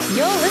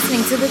You're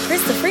listening to the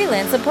Chris the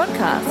Freelancer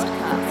podcast.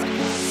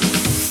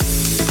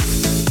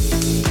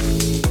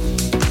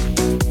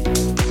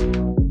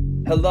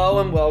 Hello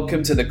and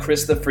welcome to the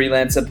Chris the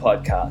Freelancer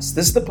podcast.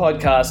 This is the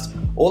podcast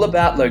all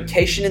about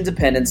location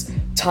independence,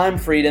 time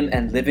freedom,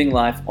 and living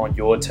life on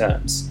your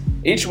terms.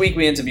 Each week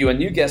we interview a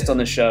new guest on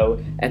the show,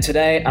 and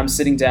today I'm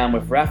sitting down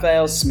with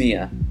Raphael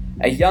Szmir,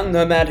 a young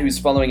nomad who's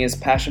following his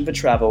passion for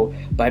travel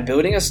by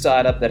building a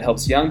startup that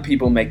helps young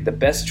people make the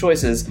best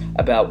choices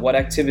about what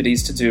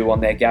activities to do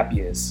on their gap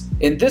years.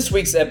 In this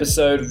week's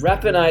episode,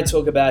 Rap and I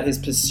talk about his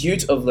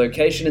pursuit of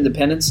location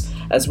independence,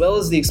 as well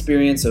as the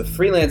experience of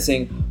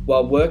freelancing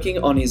while working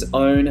on his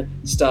own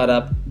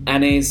startup,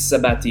 Années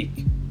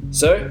Sabbatique.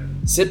 So,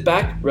 sit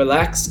back,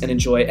 relax, and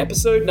enjoy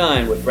episode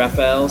 9 with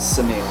Raphael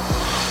Szmir.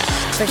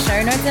 For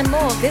show notes and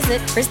more,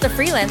 visit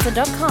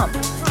christhefreelancer.com.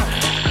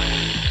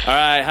 All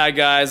right, hi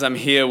guys, I'm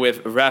here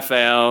with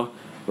Raphael.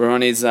 We're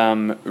on his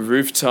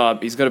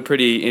rooftop. He's got a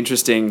pretty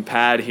interesting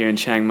pad here in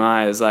Chiang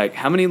Mai. It's like,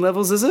 how many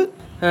levels is it?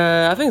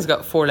 I think it's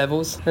got 4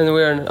 levels, and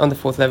we're on the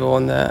 4th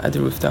level at the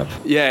rooftop.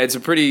 Yeah, it's a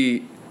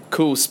pretty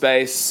cool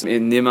space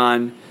in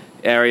Niman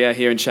area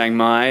here in Chiang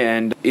Mai,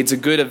 and it's a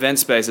good event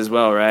space as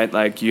well, right?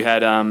 Like you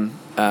had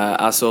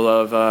us all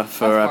over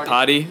for a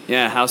party.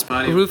 Yeah, house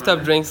party.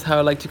 Rooftop drinks, how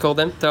I like to call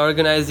them. So I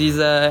organize these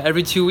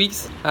every 2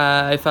 weeks.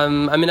 I've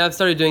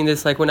started doing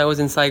this like when I was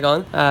in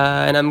Saigon,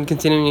 and I'm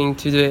continuing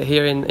to do it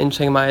here in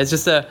Chiang Mai. It's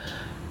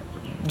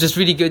just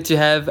really good to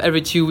have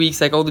every 2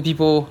 weeks, like all the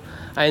people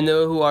I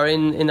know who are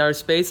in our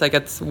space, like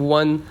at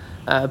one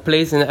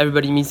place, and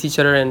everybody meets each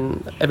other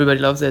and everybody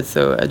loves it.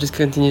 So I just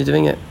continue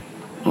doing it.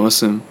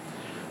 Awesome.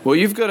 Well,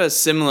 you've got a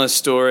similar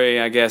story,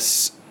 I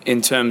guess,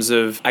 in terms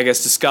of,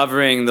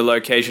 discovering the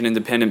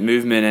location-independent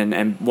movement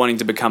and wanting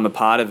to become a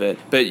part of it.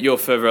 But you're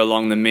further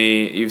along than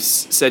me. You've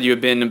said you've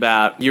been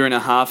about a year and a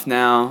half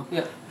now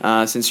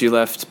since you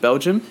left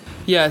Belgium?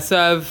 Yeah,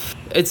 so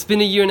it's been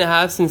a year and a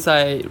half since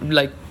I've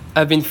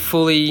been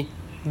fully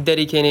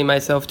dedicating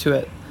myself to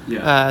it.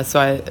 Yeah.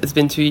 It's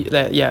been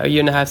a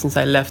year and a half since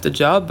I left the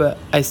job, but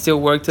I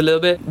still worked a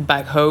little bit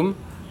back home,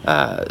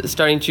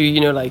 starting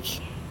to,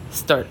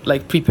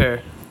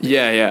 prepare.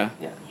 Yeah.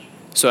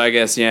 So I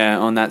guess,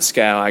 on that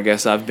scale, I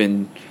guess I've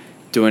been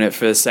doing it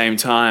for the same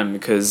time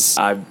because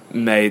I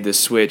made the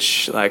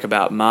switch like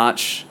about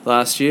March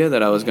last year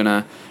that I was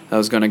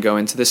gonna go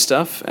into this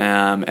stuff,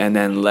 and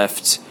then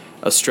left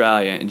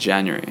Australia in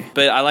January.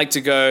 But I like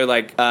to go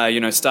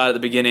start at the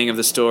beginning of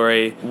the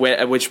story.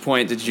 At which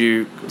point did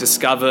you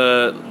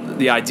discover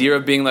the idea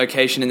of being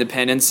location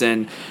independence,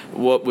 and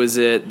what was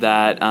it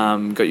that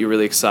got you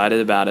really excited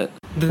about it?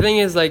 The thing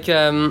is,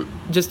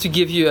 just to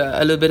give you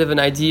a little bit of an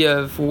idea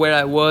of where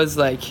I was,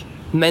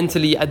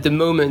 mentally at the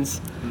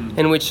moment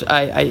in which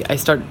I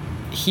start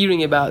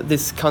hearing about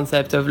this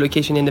concept of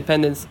location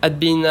independence. I'd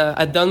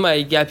done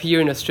my gap year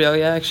in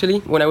Australia, actually,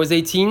 when I was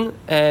 18,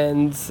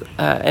 and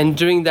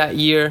during that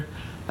year,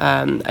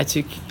 I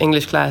took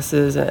English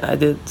classes, and I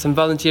did some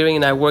volunteering,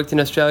 and I worked in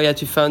Australia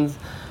to fund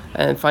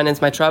and finance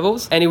my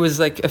travels. And it was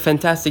a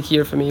fantastic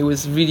year for me. It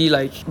was really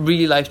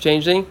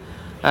life-changing.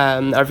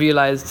 I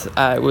realized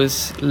I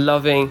was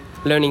loving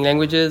learning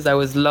languages. I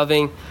was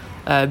loving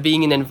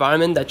being in an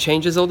environment that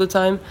changes all the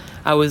time.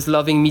 I was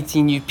loving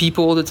meeting new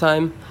people all the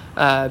time,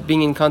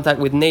 being in contact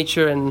with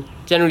nature, and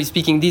generally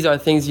speaking, these are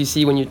things you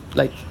see when you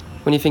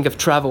think of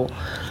travel.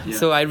 Yeah.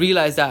 So I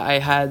realized that I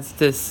had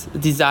this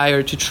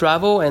desire to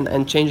travel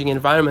and changing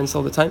environments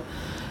all the time.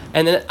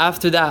 And then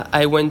after that,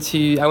 I went to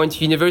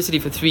university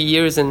for 3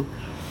 years, and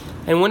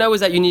when I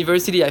was at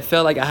university, I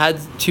felt like I had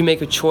to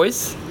make a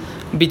choice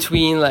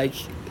between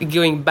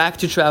going back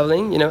to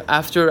traveling,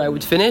 after I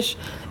would finish,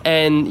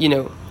 and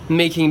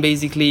making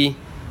basically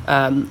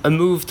a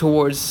move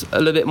towards a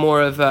little bit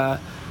more of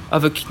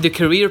the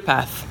career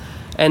path.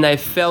 And I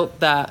felt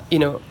that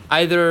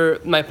either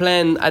my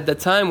plan at that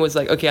time was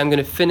okay, I'm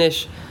going to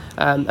finish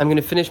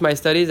my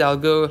studies. I'll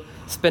go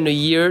spend a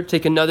year,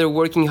 take another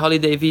working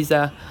holiday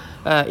visa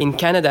in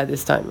Canada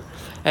this time.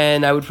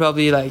 And I would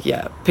probably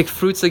pick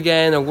fruits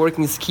again, or work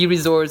in ski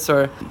resorts,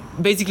 or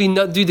basically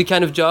not do the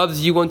kind of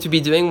jobs you want to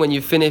be doing when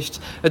you finished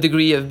a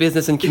degree of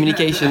business and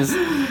communications.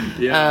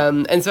 Yeah.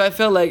 And so I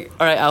felt all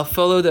right,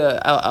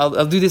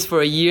 I'll do this for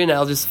a year, and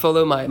I'll just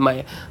follow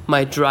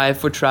my drive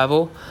for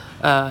travel.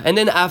 And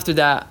then after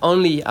that,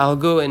 only I'll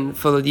go and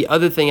follow the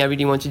other thing I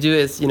really want to do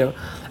is,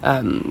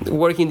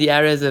 work in the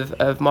areas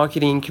of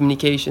marketing,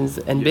 communications,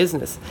 and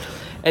business.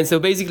 And so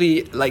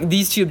basically,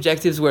 these two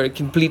objectives were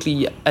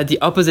completely at the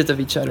opposite of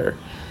each other.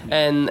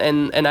 And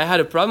I had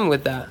a problem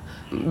with that.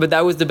 But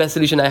that was the best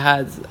solution I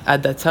had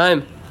at that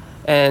time.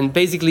 And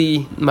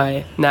basically,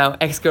 my now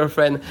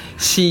ex-girlfriend,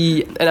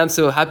 and I'm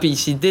so happy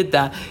she did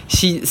that,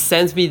 she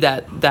sent me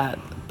that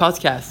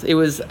podcast. It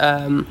was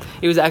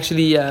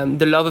actually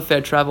The Love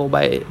Affair Travel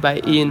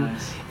by Ian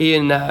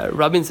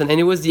Robinson. And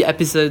it was the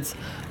episodes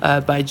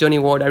by Johnny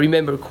Ward. I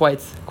remember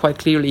quite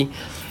clearly.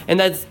 And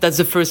that's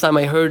the first time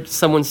I heard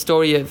someone's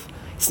story of,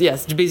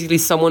 basically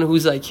someone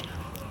who's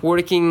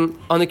working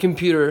on a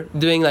computer,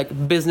 doing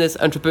business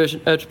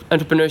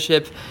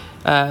entrepreneurship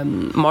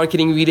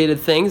marketing related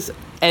things,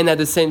 and at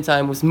the same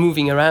time was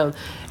moving around.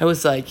 I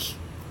was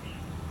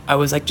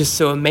like just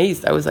so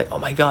amazed. I was like, oh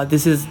my God,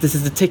 this is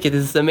the ticket.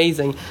 This is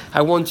amazing.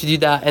 I want to do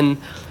that. And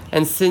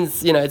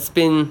since, it's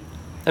been,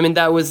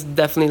 that was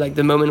definitely like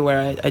the moment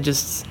where I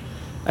just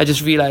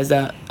realized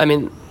that,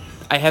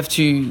 I have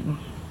to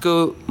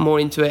go more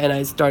into it, and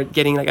I start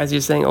getting, like, as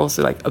you're saying,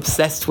 also like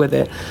obsessed with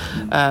it.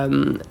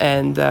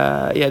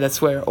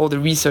 That's where all the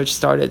research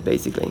started,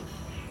 basically.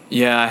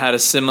 Yeah, I had a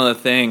similar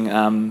thing.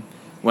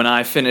 When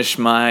I finished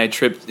my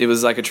trip, it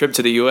was like a trip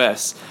to the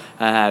US.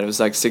 It was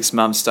like 6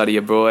 months study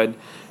abroad.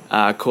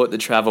 Caught the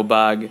travel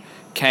bug,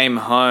 came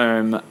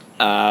home.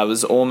 I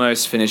was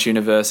almost finished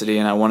university,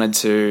 and I wanted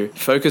to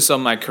focus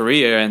on my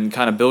career and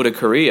kind of build a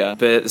career.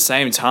 But at the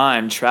same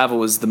time, travel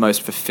was the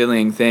most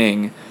fulfilling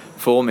thing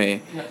for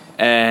me. Yeah.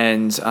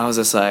 And I was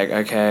just like,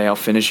 okay, I'll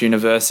finish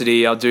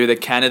university. I'll do the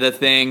Canada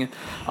thing.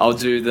 I'll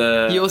do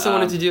the... You also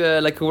wanted to do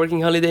a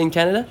working holiday in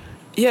Canada?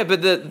 Yeah,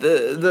 but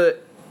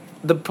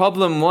the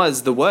problem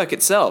was the work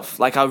itself.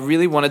 Like, I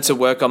really wanted to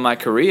work on my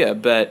career,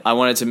 but I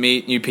wanted to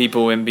meet new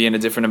people and be in a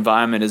different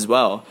environment as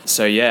well.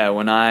 So yeah,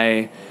 when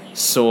I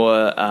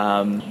saw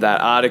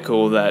that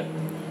article that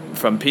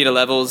from Peter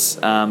Levels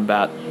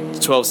about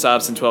 12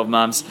 startups in 12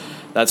 months,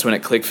 that's when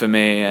it clicked for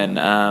me,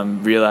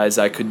 and realized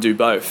I could do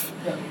both,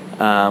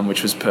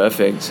 which was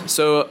perfect.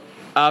 So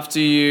after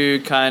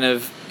you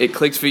it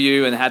clicked for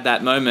you and had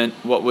that moment,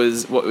 what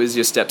was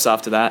your steps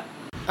after that?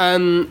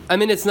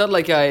 It's not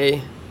like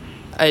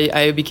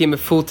I became a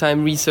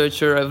full-time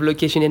researcher of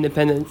location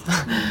independence,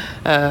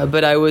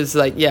 but I was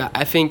like,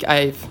 I think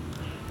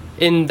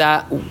in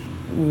that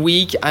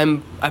week,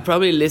 I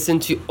probably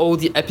listened to all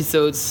the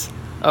episodes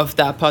of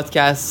that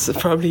podcast,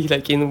 probably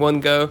like in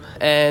one go,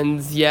 and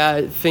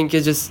I think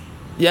it just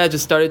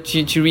started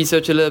to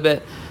research a little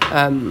bit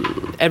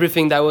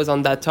everything that was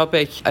on that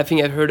topic. I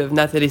think I've heard of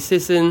Natalie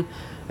Sisson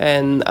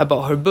and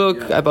about her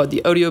book, about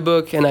the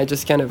audiobook, and I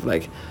just kind of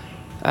like.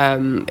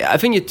 I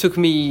think it took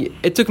me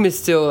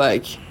still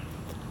like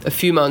a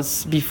few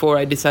months before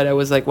I decided. I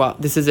was like, wow,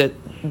 this is it,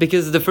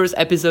 because the first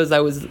episodes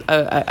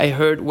I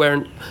heard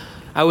weren't,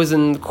 I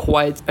wasn't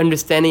quite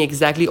understanding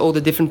exactly all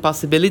the different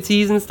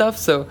possibilities and stuff.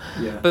 So,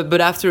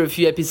 but after a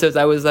few episodes,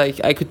 I was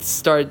like, I could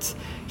start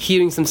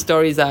hearing some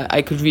stories that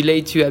I could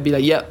relate to. I'd be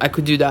like, yeah, I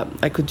could do that.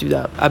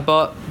 I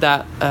bought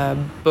that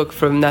book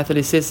from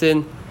Natalie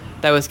Sisson.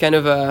 That was kind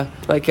of a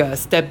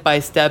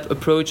step-by-step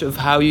approach of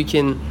how you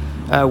can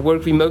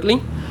work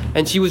remotely,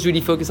 and she was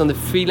really focused on the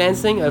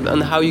freelancing,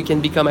 on how you can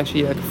become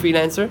actually like a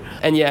freelancer,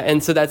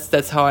 and so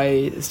that's how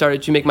I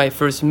started to make my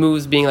first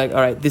moves, being like,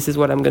 all right, this is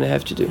what I'm gonna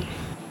have to do.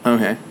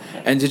 Okay.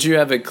 And did you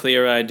have a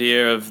clear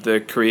idea of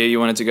the career you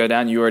wanted to go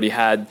down? You already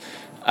had,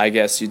 I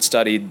guess you'd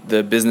studied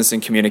the business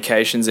and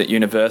communications at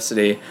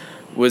university.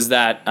 Was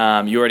that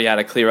you already had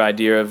a clear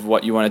idea of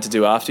what you wanted to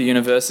do after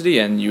university,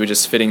 and you were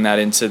just fitting that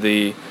into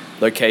the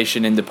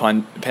location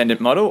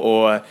independent model,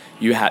 or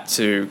you had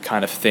to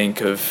kind of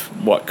think of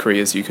what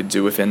careers you could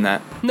do within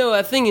that? No,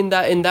 I think in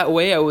that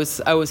way I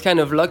was kind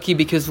of lucky,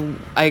 because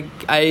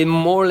I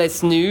more or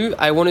less knew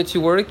I wanted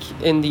to work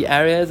in the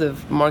areas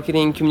of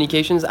marketing,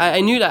 communications.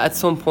 I knew that at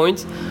some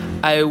point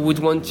I would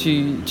want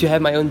to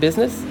have my own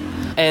business,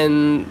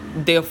 and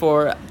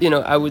therefore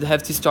I would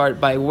have to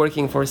start by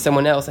working for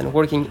someone else and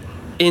working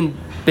in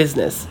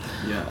business,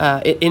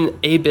 in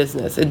a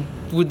business. It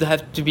would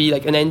have to be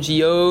like an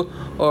NGO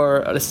or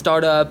a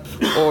startup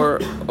or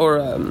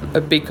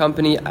a big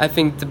company. I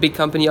think the big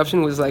company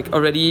option was like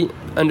already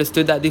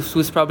understood that this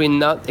was probably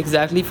not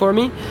exactly for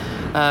me,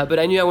 but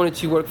I knew I wanted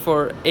to work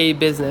for a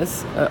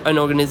business, an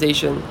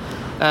organization,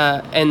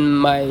 and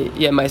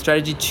my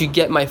strategy to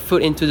get my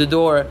foot into the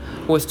door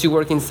was to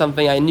work in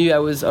something I knew I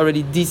was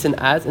already decent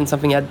at, and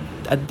something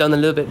I'd done a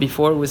little bit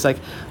before, was like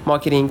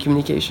marketing and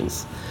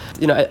communications.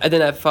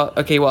 Then I thought,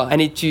 okay, well, I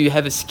need to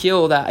have a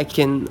skill that I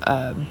can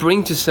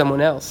bring to someone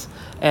else.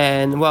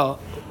 And, well,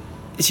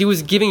 she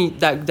was giving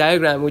that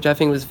diagram, which I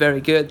think was very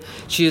good.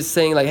 She was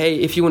saying, like, hey,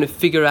 if you want to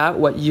figure out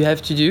what you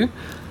have to do,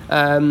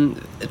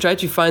 try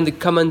to find the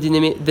common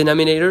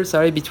denominator,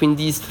 between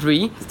these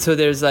three. So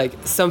there's, like,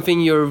 something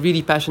you're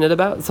really passionate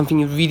about, something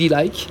you really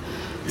like,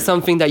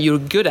 something that you're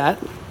good at,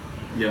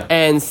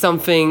 and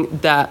something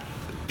that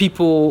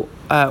people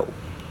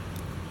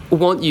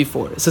want you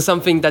for. So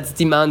something that's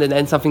demanded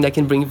and something that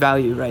can bring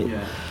value, right?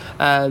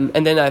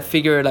 And then I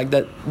figured like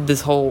that this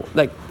whole,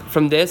 like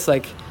from this,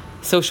 like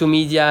social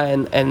media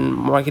and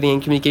marketing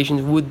and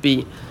communications would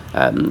be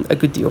a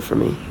good deal for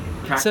me.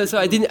 So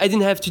I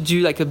didn't have to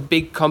do like a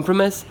big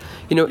compromise,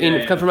 in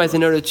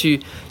order to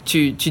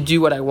do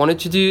what I wanted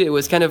to do. It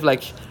was kind of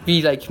like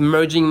really like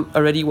merging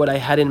already what I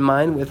had in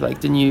mind with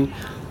like the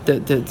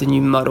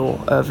new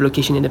model of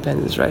location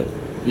independence, right?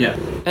 Yeah.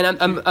 And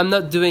I'm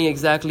not doing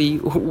exactly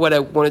what I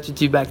wanted to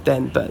do back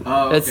then, but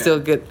that's still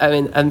good. I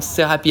mean, I'm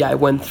still happy I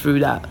went through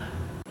that.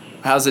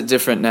 How's it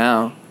different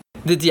now?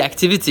 The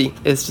activity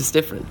is just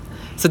different.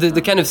 So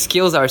the kind of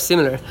skills are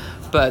similar,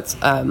 but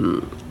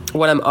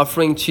what I'm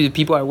offering to the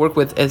people I work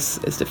with is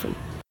different.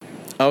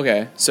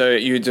 Okay, so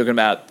you're talking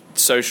about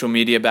social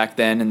media back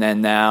then, and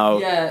then now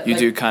you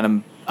do kind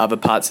of other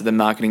parts of the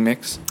marketing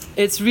mix?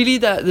 It's really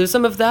that there's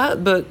some of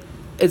that, but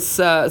it's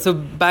so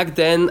back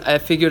then I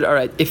figured, all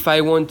right, if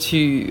I want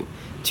to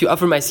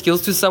offer my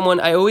skills to someone,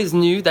 I always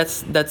knew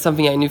that's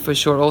something I knew for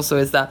sure also,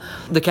 is that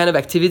the kind of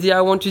activity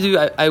I want to do,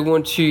 I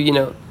want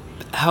to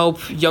help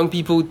young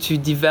people to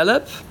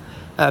develop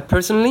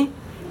personally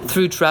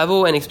through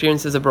travel and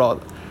experiences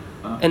abroad.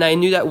 And I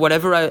knew that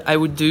whatever I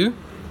would do,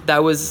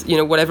 that was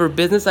whatever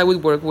business I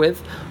would work with,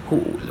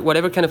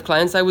 whatever kind of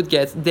clients I would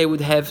get, they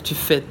would have to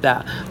fit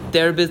that.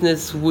 Their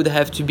business would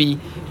have to be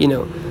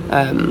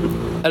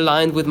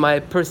aligned with my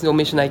personal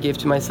mission I gave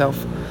to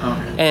myself.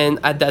 Okay. And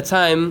at that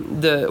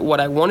time, what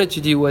I wanted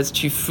to do was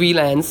to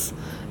freelance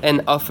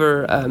and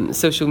offer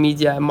social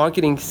media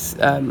marketing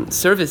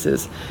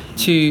services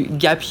to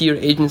gap year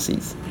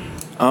agencies.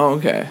 Oh,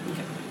 okay.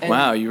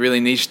 Wow, you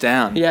really niched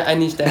down. Yeah, I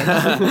niched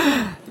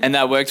down. And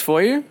that worked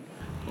for you?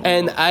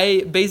 And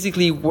I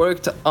basically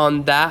worked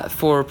on that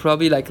for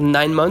probably like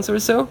 9 months or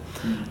so.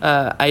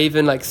 I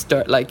even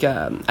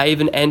I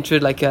even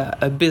entered like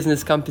a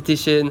business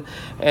competition,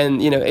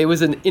 and it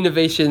was an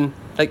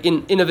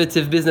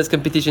innovative business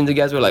competition. The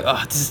guys were like,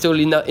 "Oh, this is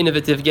totally not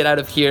innovative. Get out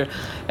of here!"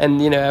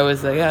 And I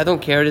was like, "I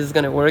don't care. This is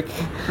gonna work."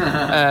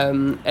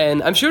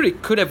 And I'm sure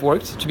it could have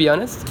worked, to be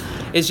honest.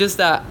 It's just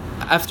that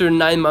after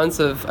 9 months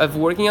of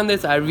working on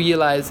this, I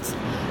realized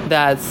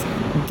that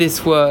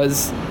this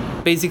was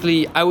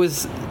basically, I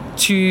was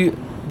too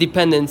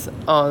dependent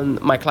on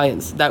my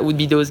clients. That would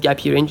be those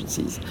gap year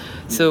agencies.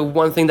 So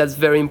one thing that's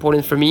very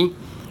important for me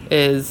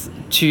is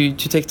to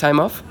take time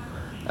off.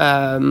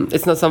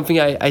 It's not something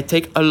I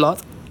take a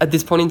lot at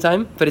this point in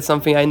time, but it's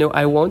something I know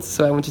I want.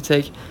 So I want to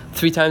take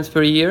 3 times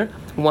per year,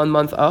 1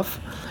 month off.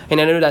 And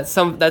I know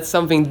that's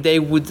something they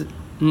would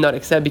not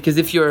accept, because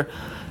if you're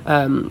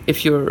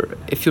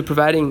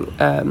providing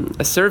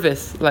a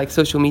service like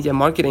social media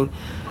marketing,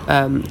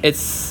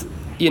 it's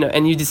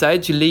and you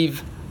decide to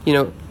leave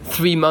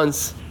 3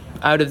 months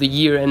out of the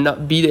year and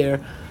not be there,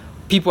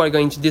 people are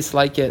going to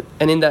dislike it.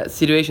 And in that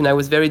situation, I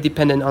was very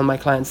dependent on my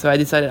clients. So I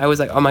decided, I was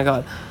like, oh my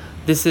god,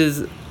 this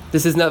is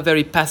not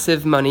very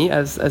passive money,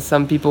 as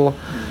some people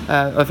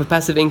of a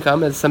passive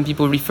income, as some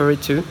people refer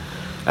it to,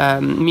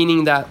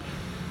 meaning that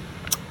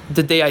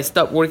the day I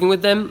stopped working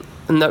with them,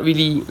 I'm not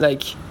really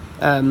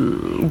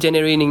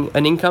generating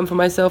an income for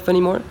myself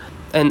anymore,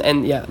 and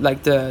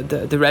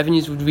the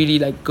revenues would really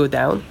go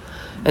down.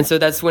 And so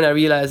that's when I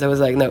realized, I was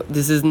like, no,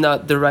 this is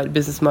not the right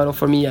business model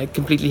for me. I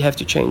completely have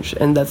to change,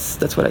 and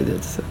that's what I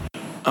did. So.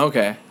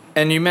 Okay.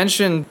 And you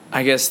mentioned,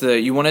 I guess,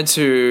 that you wanted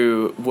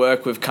to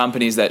work with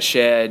companies that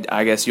shared,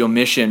 I guess, your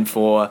mission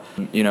for,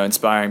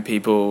 inspiring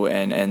people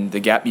and the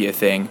gap year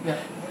thing. Yeah.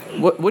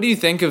 What do you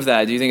think of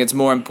that? Do you think it's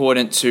more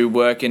important to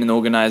work in an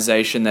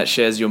organization that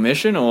shares your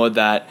mission, or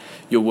that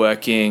you're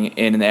working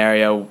in an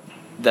area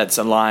that's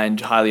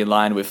highly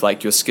aligned with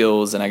your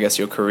skills and I guess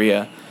your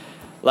career?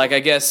 I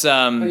guess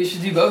you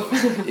should do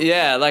both.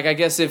 Yeah, I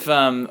guess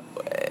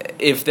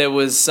if there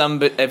was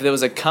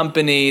a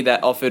company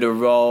that offered a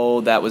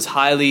role that was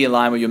highly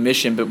aligned with your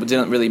mission but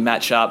didn't really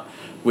match up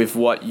with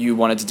what you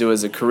wanted to do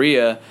as a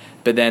career,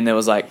 but then there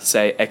was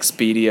say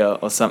Expedia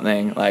or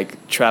something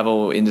like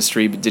travel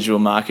industry digital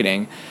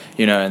marketing,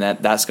 and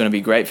that's going to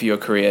be great for your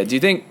career.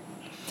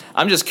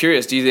 I'm just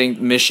curious, do you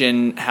think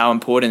mission, how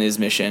important is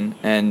mission?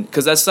 And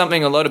because that's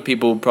something a lot of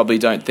people probably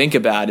don't think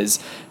about, is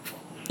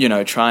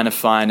trying to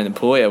find an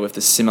employer with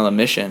a similar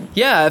mission.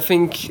 Yeah, I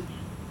think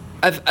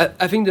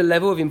the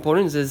level of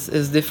importance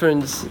is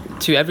different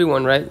to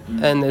everyone, right?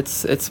 Mm-hmm. And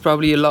it's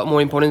probably a lot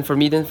more important for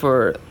me than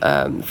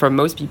for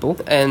most people.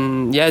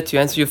 And yeah, to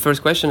answer your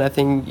first question, I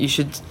think you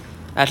should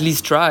at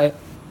least try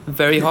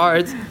very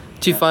hard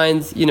to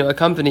find a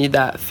company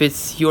that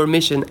fits your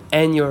mission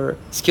and your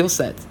skill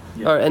set,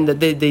 and that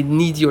they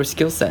need your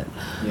skill set.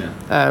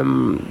 Yeah.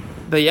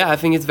 But yeah, I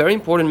think it's very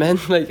important, man.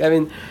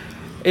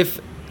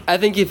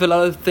 If a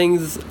lot of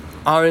things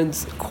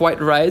aren't quite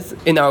right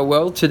in our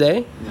world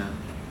today,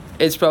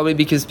 it's probably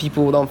because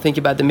people don't think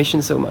about the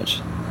mission so much.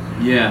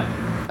 Yeah.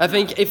 I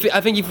think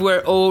if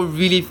we're all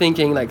really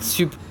thinking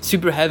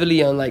super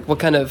heavily on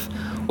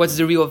what's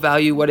the real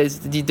value, what is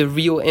the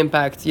real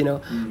impact,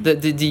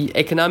 the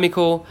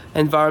economical,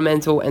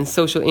 environmental, and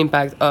social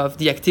impact of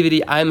the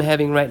activity I'm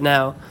having right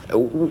now,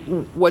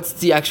 what's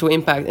the actual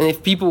impact? And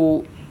if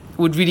people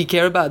would really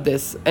care about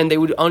this, and they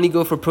would only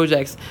go for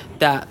projects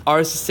that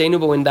are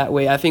sustainable in that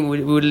way, I think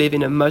we would live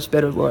in a much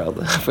better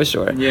world for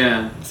sure.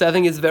 Yeah. So I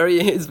think it's very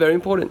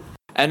important.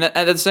 And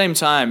at the same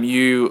time,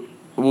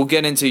 we'll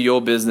get into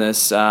your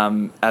business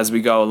as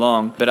we go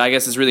along, but I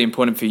guess it's really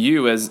important for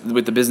you, as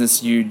with the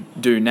business you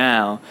do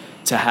now,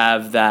 to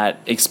have that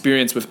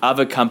experience with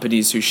other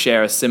companies who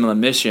share a similar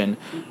mission.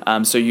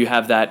 So you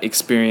have that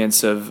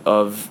experience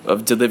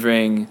of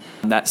delivering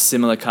that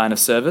similar kind of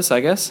service,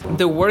 I guess.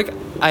 The work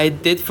I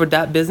did for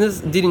that business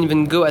didn't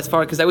even go as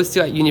far, because I was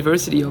still at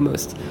university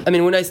almost. I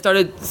mean, when I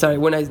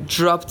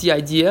dropped the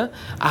idea,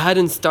 I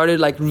hadn't started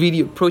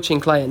really approaching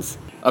clients.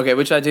 Okay,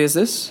 which idea is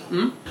this?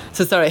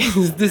 So sorry,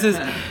 this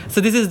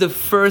is the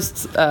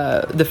first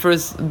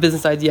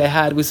business idea I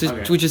had, which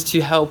is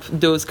to help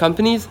those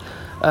companies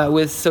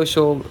with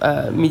social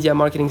media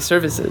marketing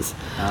services.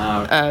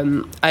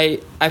 I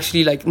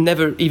actually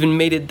never even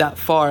made it that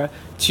far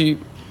to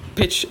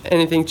pitch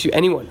anything to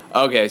anyone.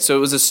 Okay, so it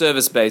was a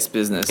service-based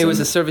business. It was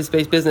a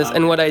service-based business,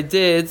 and what I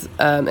did,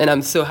 and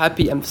I'm so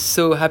happy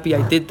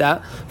I did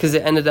that, because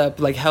it ended up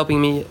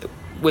helping me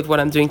with what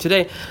I'm doing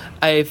today.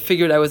 I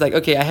figured, I was like,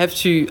 okay,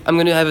 I'm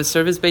going to have a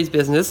service-based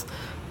business,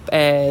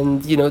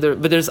 and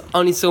but there's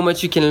only so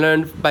much you can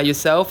learn by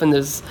yourself, and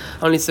there's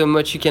only so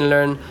much you can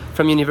learn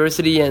from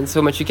university, and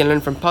so much you can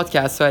learn from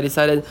podcasts. So I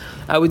decided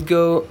I would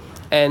go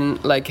and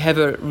have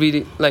a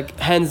really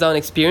hands-on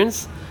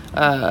experience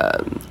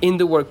in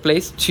the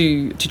workplace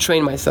to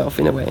train myself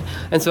in a way.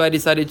 And so I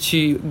decided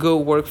to go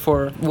work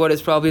for what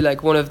is probably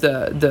one of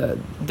the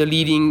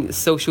leading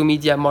social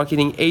media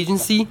marketing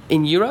agency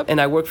in Europe,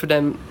 and I worked for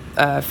them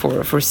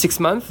for 6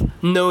 months,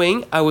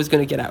 knowing I was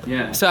going to get out.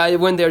 So I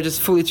went there just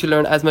fully to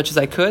learn as much as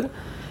I could.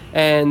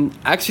 And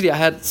actually I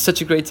had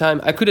such a great time.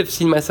 I could have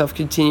seen myself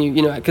continue,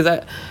 because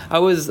I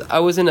was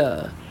in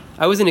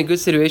a good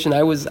situation.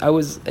 I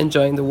was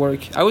enjoying the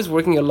work. I was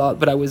working a lot,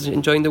 but I was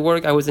enjoying the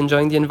work. I was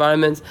enjoying the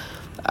environment.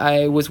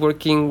 I was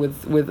working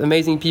with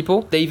amazing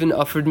people. They even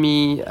offered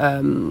me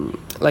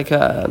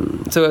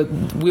so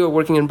we were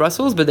working in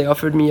Brussels, but they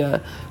offered me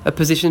a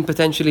position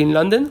potentially in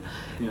London,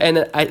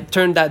 and I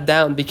turned that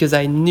down because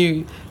I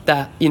knew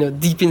that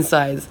deep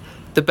inside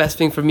the best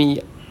thing for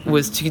me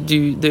was to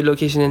do the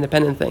location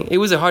independent thing. It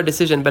was a hard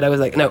decision, but I was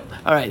like, no,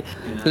 all right,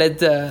 let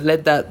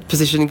that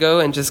position go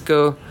and just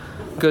go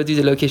do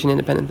the location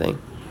independent thing.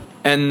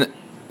 And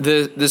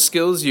the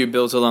skills you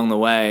built along the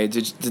way,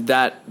 did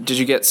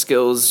you get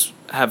skills,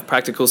 have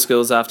practical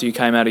skills after you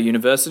came out of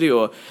university,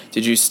 or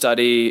did you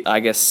study,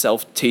 I guess,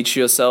 self-teach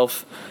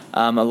yourself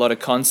a lot of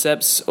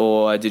concepts,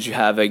 or did you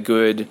have a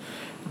good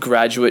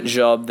graduate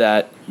job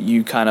that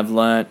you kind of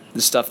learnt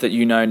the stuff that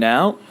you know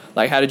now?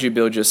 How did you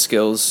build your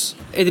skills?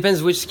 It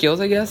depends which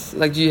skills, I guess.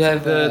 Do you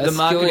have the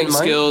marketing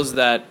skills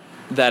that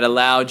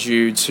allowed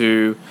you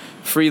to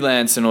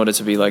freelance in order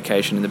to be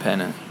location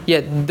independent?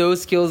 Yeah,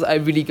 those skills I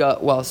really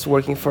got whilst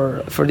working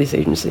for this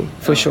agency,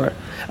 for sure.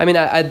 I mean,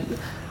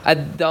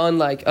 I'd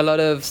done a lot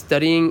of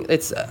studying.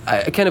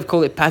 I kind of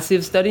call it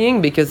passive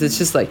studying, because it's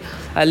just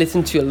I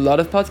listened to a lot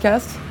of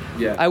podcasts.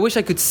 Yeah. I wish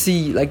I could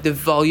see the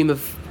volume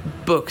of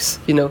books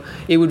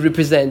it would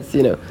represent,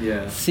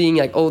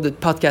 seeing all the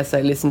podcasts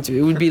I listened to.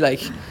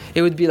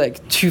 It would be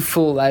 2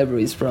 full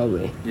libraries,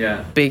 probably.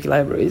 Yeah. Big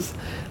libraries.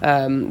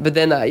 But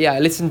then I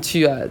listened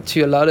to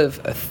a lot of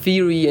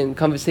theory and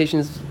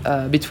conversations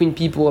between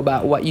people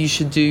about what you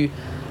should do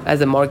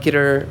as a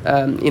marketer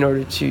in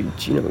order to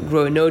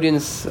grow an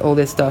audience, all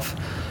this stuff.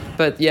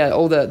 But yeah,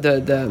 all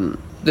the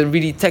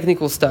really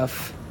technical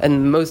stuff,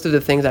 and most of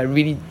the things I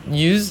really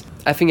use,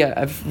 I think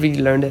I've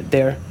really learned it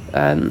there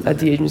at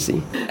the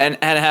agency. And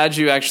how did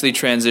you actually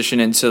transition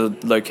into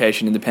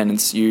location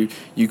independence? You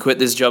quit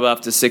this job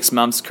after 6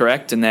 months,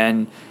 correct? And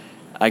then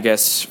I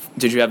guess,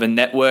 did you have a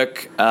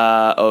network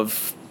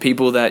of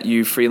people that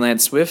you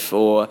freelance with,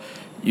 or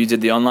you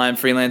did the online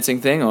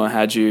freelancing thing, or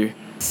how'd you?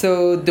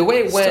 So the way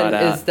it went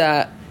is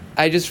that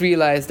I just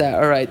realized that,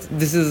 all right,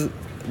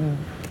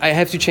 I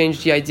have to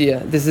change the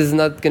idea. This is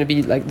not going to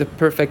be the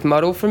perfect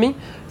model for me,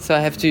 so I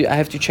have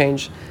to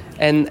change.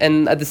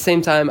 And at the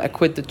same time, I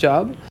quit the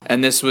job.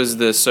 And this was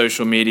the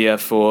social media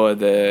for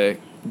the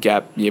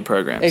gap year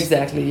programs.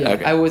 Exactly. Yeah.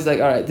 Okay. I was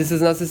like, all right, this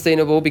is not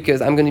sustainable,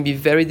 because I'm going to be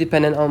very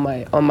dependent on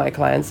my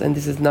clients, and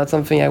this is not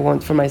something I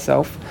want for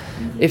myself.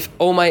 Mm-hmm. If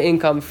all my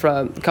income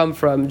come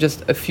from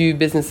just a few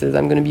businesses,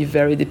 I'm going to be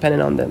very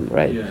dependent on them,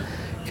 right? Yeah.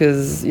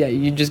 Because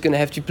you're just gonna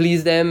have to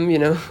please them,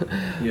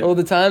 all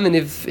the time. And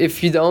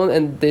if you don't,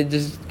 and they're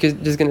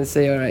just gonna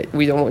say, all right,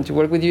 we don't want to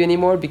work with you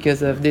anymore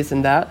because of this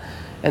and that,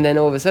 and then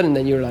all of a sudden,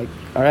 then you're like,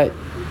 all right,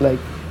 I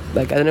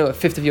don't know, a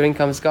fifth of your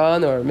income is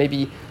gone, or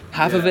maybe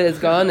half of it is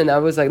gone. And I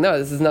was like, no,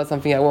 this is not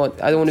something I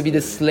want. I don't want to be the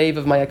slave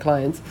of my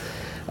clients.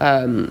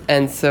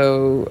 And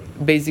so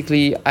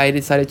basically, I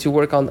decided to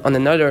work on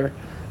another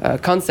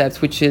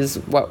concept, which is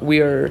what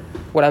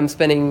I'm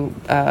spending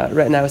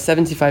right now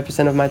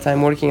 75% of my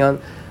time working on,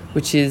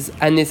 which is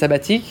année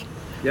sabbatique,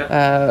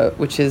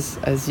 which is,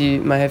 as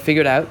you might have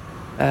figured out,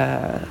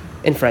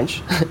 in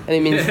French. And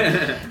it means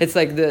it's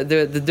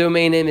the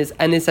domain name is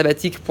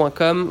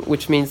annesabbatique.com,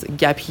 which means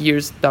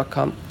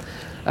gapyears.com.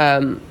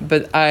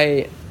 But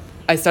I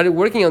started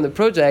working on the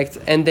project,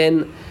 and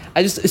then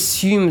I just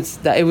assumed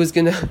that it was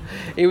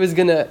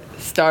gonna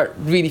start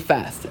really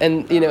fast,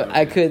 and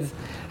I could.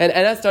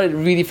 And I started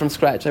really from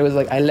scratch. I was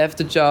I left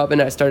the job,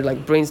 and I started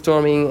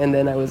brainstorming, and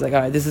then I was all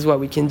right, this is what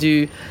we can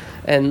do,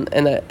 and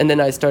then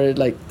I started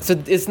so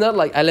it's not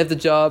I left the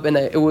job and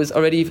it was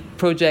already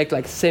project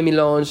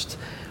semi-launched.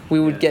 We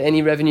would get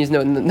any revenues,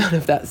 none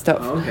of that stuff.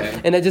 Oh, okay.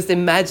 And I just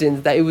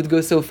imagined that it would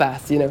go so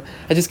fast.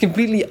 I just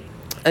completely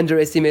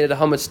underestimated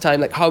how much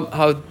time,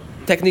 how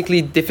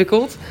technically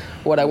difficult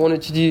what I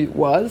wanted to do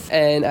was,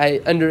 and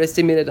I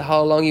underestimated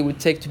how long it would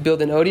take to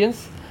build an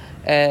audience.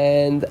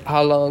 and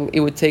how long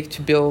it would take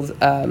to build,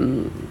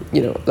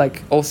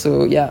 like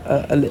also,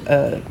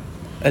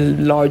 a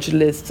large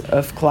list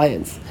of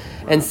clients.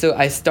 And so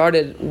I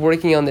started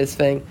working on this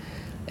thing,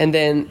 and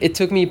then it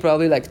took me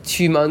probably like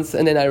 2 months,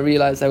 and then I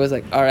realized I was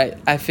like, all right,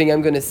 I think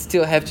I'm gonna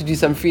still have to do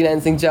some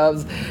freelancing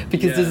jobs,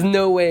 because there's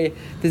no way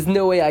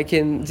I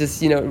can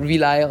just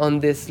rely on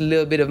this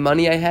little bit of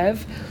money I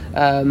have.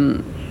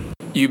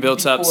 You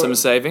built up some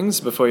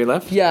savings before you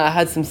left? Yeah, I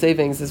had some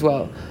savings as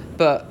well,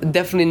 but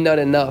definitely not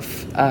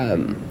enough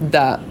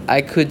that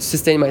I could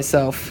sustain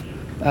myself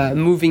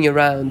moving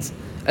around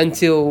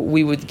until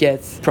we would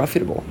get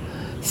profitable.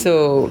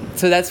 So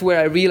that's where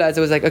I realized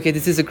I was like, okay,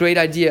 this is a great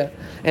idea,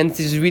 and this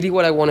is really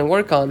what I want to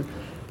work on,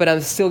 but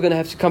I'm still going to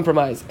have to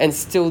compromise and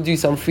still do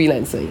some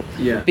freelancing.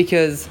 Yeah.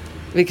 Because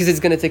it's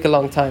going to take a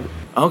long time.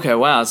 Okay,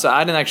 wow. So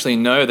I didn't actually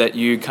know that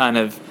you kind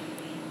of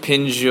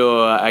pinned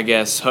your, I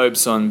guess,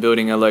 hopes on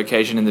building a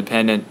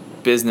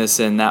location-independent business,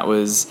 and that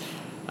was,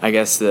 I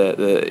guess,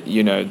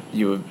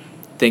 you were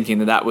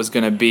thinking that was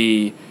going to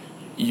be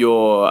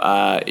your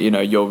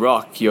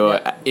rock, your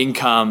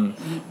income,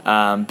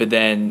 but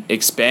then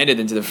expanded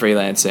into the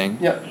freelancing.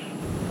 Yeah.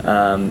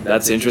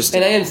 That's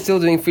interesting. And I am still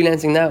doing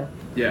freelancing now.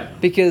 Yeah.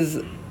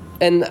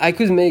 And I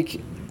could make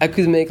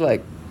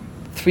like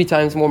 3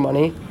 times more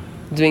money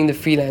doing the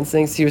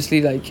freelancing.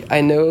 Seriously, like I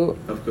know.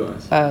 Of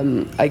course.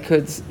 I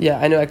could. Yeah,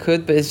 I know I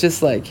could, but it's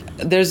just like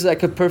there's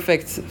like a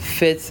perfect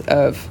fit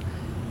of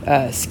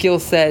skill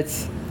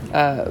sets,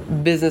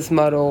 business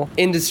model,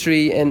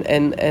 industry,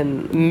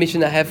 and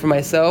mission I have for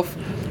myself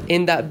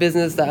in that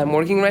business that I'm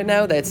working right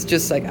now. That's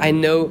just like I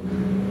know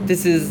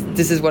this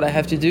is what I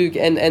have to do,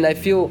 and I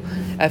feel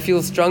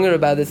stronger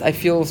about this. I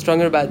feel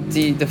stronger about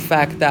the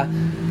fact that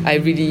I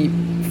really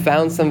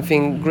found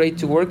something great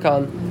to work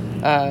on,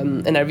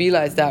 and I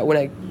realized that when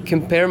I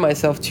compare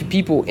myself to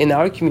people in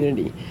our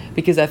community,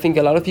 because I think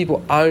a lot of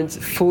people aren't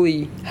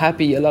fully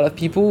happy. A lot of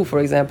people, for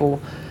example.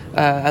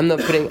 I'm not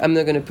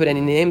going to put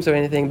any names or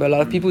anything, but a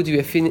lot of people do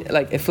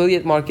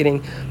affiliate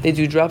marketing. They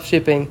do drop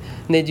shipping,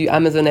 and they do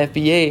Amazon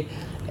FBA,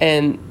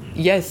 and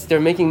yes,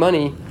 they're making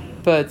money,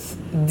 but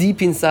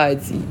deep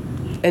inside,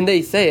 and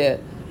they say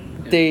it,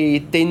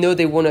 they know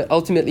they want to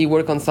ultimately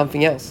work on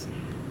something else.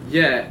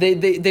 Yeah.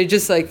 They're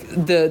just like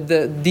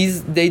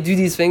they do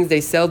these things.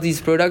 They sell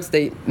these products.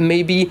 They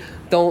maybe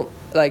don't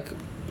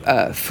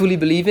fully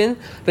believe in,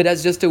 but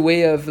that's just a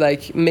way of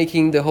like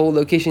making the whole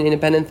location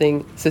independent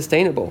thing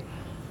sustainable.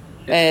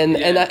 And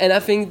I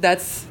think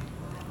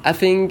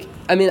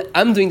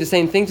I'm doing the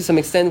same thing to some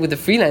extent with the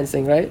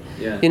freelancing, right?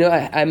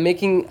 Yeah. I'm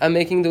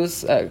making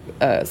those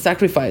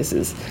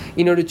sacrifices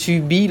in order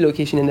to be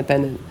location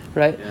independent,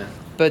 right? Yeah.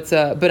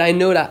 But I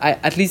know that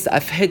at least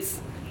I've hit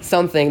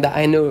something that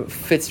I know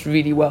fits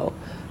really well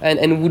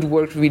and would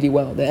work really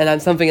well, and I'm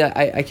something that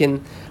I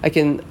can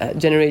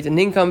generate an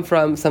income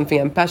from, something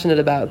I'm passionate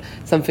about,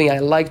 something I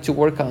like to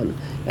work on,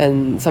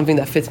 and something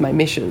that fits my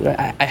mission,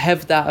 right? I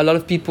have that. A lot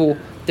of people,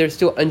 they're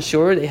still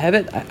unsure they have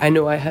it. I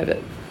know I have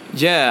it.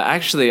 Yeah,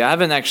 actually, I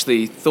haven't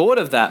actually thought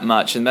of that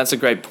much, and that's a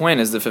great point,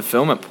 is the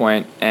fulfillment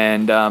point.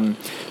 And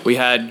we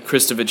had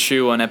Christopher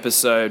Chu on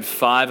episode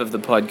 5 of the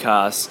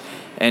podcast,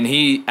 and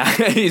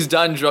he's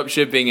done drop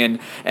shipping and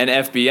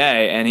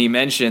FBA, and he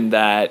mentioned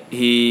that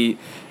he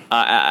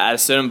at a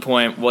certain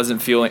point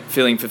wasn't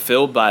feeling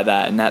fulfilled by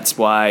that, and that's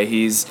why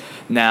he's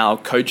now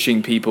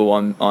coaching people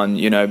on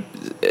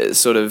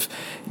sort of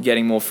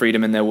getting more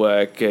freedom in their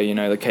work,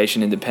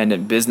 location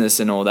independent business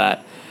and all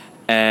that.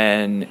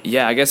 And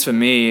yeah, I guess for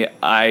me,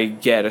 I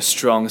get a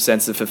strong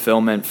sense of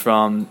fulfillment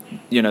from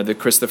the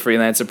Chris the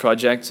Freelancer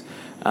project,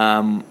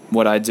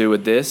 what I do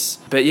with this.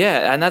 But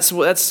yeah, and that's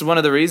one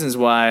of the reasons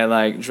why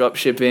like drop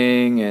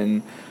shipping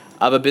and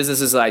other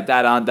businesses like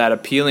that aren't that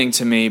appealing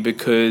to me,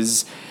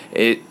 because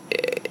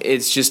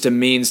it's just a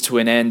means to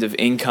an end of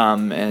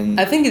income. And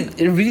I think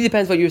it really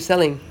depends what you're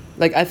selling.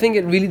 Like, I think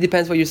it really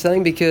depends what you're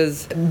selling,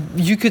 because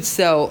you could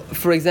sell,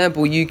 for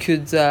example, you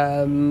could,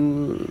 I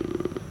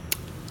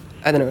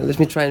don't know, let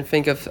me try and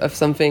think of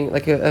something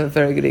like a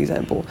very good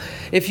example.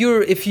 If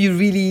you're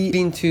really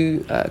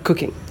into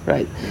cooking,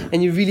 right?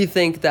 And you really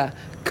think that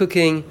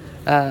cooking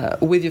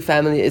with your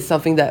family is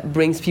something that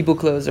brings people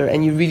closer,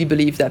 and you really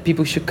believe that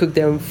people should cook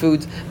their own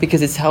food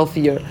because it's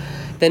healthier,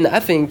 then I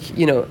think,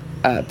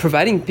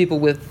 providing people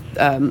with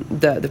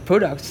the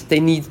products they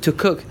need to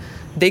cook,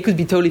 they could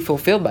be totally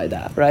fulfilled by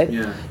that, right?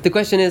 Yeah. The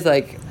question is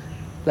like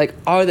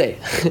are they?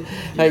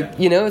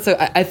 So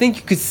I think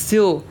you could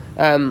still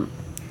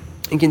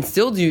you can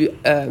still do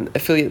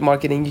affiliate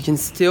marketing, you can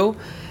still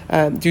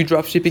do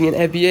drop shipping and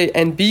FBA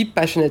and be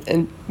passionate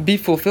and be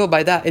fulfilled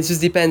by that. It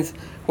just depends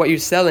what you're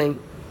selling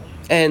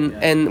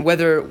and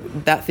whether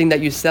that thing that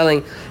you're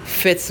selling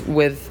fits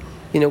with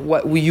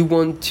what you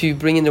want to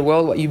bring in the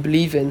world, what you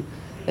believe in,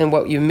 and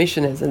what your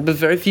mission is. But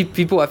very few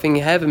people, I think,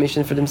 have a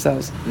mission for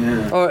themselves.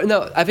 Yeah. Or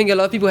no, I think a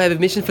lot of people have a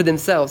mission for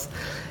themselves.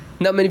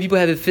 Not many people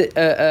have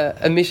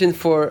a mission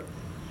for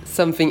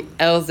something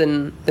else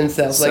than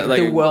themselves, like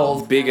the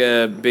world.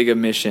 Bigger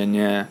mission.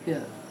 Yeah.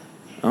 Yeah.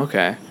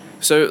 Okay.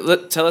 So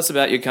tell us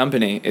about your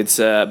company. It's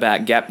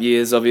about gap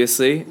years,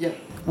 obviously. Yeah.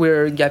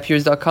 We're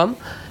gapyears.com,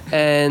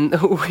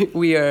 and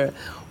we're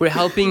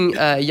helping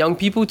young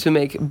people to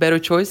make better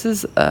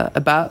choices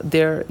about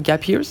their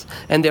gap years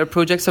and their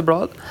projects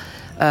abroad.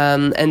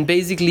 And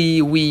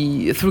basically,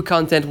 through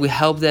content, we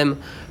help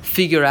them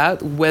figure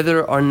out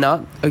whether or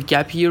not a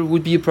gap year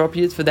would be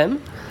appropriate for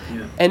them.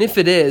 Yeah. And if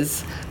it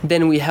is,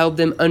 then we help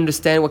them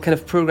understand what kind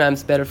of program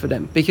is better for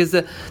them. Because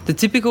the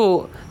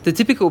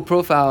typical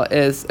profile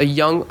is a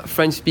young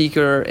French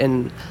speaker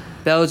in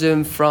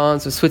Belgium,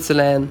 France, or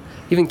Switzerland,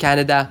 even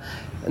Canada.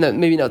 No,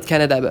 maybe not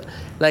Canada, but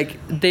like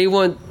they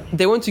want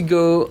to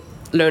go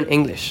learn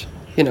English.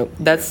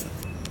 That's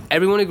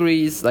everyone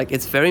agrees. Like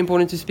it's very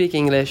important to speak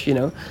English.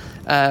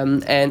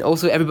 And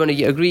also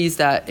everybody agrees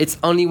that it's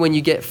only when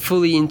you get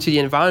fully into the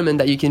environment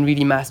that you can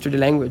really master the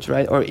language,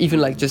 right? Or even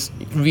like just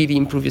really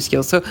improve your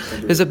skills. So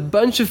there's a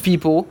bunch of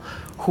people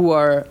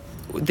who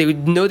they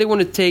know they want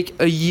to take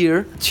a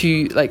year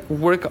to like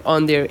work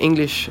on their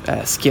English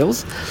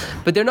skills,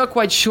 but they're not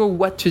quite sure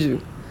what to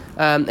do.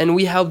 And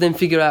we help them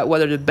figure out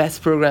what are the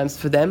best programs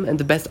for them and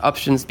the best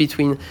options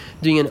between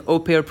doing an au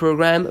pair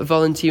program,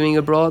 volunteering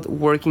abroad,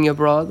 working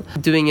abroad,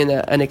 doing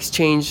an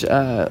exchange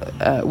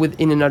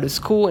within another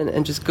school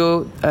and just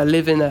go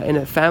live in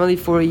a family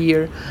for a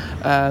year,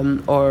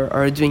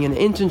 or doing an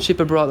internship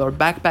abroad or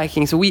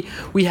backpacking. So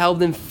we help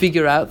them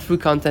figure out through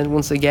content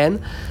once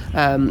again,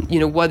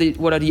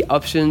 what are the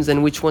options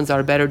and which ones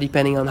are better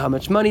depending on how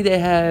much money they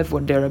have,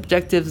 what their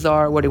objectives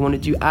are, what they want to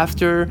do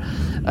after,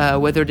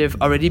 whether they've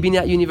already been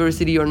at university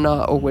or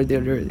not, or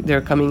whether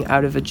they're coming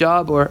out of a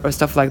job or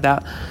stuff like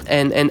that.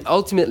 And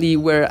ultimately,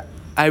 where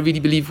I really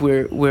believe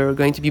we're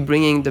going to be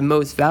bringing the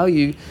most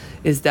value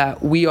is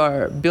that we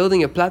are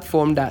building a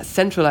platform that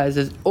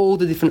centralizes all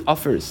the different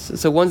offers.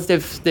 So once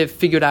they've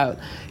figured out,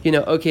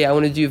 okay, I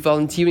want to do a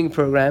volunteering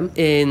program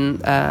in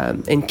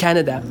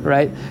Canada,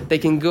 right? They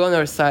can go on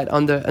our site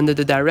under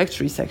the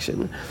directory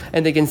section,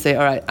 and they can say,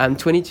 all right, I'm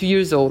 22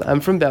 years old,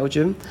 I'm from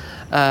Belgium,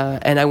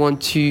 and I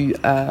want to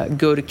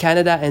go to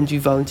Canada and do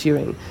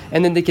volunteering.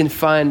 And then they can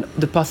find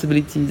the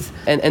possibilities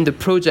and the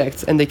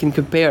projects, and they can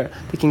compare.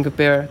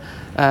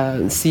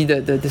 See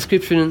the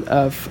description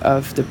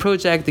of the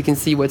project. They can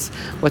see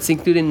what's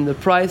included in the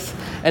price,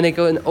 and they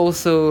can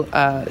also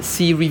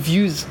see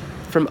reviews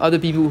from other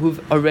people who've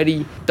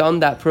already done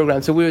that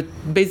program. So we're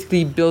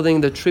basically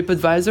building the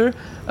TripAdvisor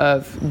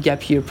of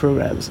gap year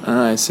programs.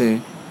 I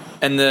see.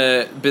 And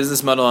the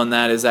business model on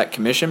that, is that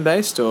commission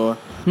based or?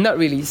 Not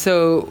really.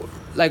 So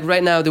like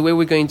right now, the way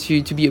we're going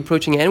to be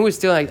approaching it, and we're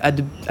still like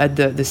at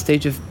the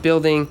stage of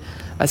building.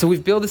 So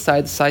we've built the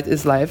site. The site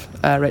is live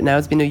right now.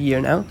 It's been a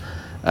year now.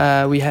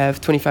 We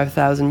have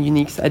 25,000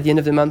 uniques. At the end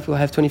of the month, we'll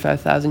have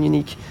 25,000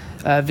 unique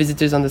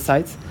visitors on the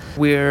site.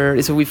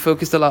 We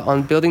focused a lot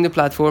on building the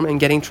platform and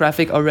getting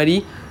traffic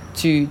already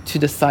to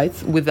the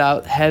site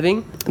without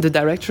having the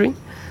directory.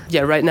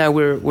 Yeah, right now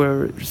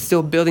we're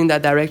still building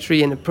that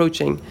directory and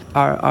approaching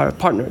our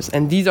partners.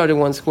 And these are the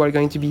ones who are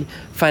going to be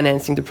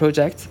financing the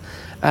project.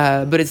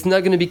 But it's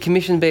not going to be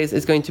commission-based,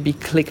 it's going to be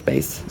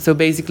click-based. So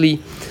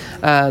basically,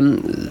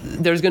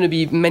 there's going to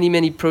be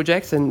many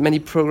projects and many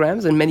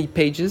programs and many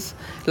pages.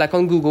 Like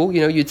on Google,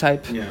 you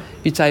type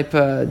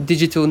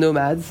digital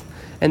nomads,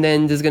 and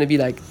then there's going to be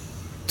like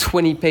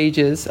 20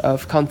 pages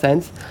of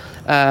content.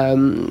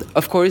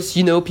 Of course,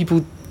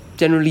 people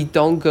generally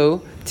don't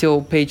go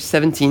till page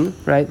 17,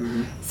 right?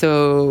 Mm-hmm.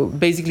 So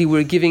basically,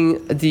 we're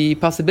giving the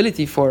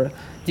possibility for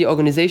the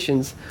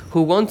organizations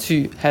who want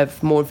to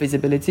have more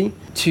visibility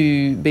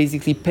to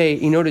basically pay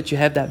in order to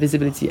have that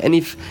visibility. And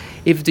if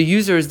the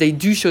users, they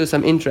do show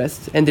some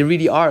interest and they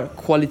really are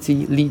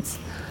quality leads,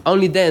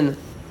 only then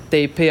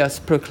they pay us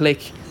per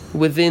click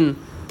within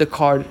the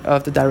card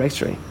of the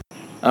directory.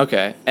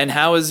 Okay. And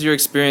how has your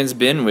experience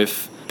been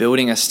with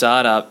building a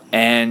startup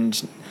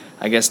and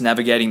I guess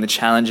navigating the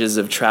challenges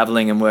of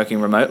traveling and working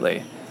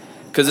remotely?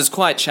 Because it's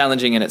quite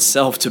challenging in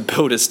itself to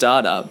build a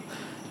startup.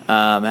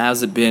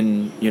 How's it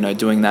been,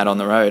 doing that on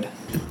the road?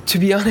 To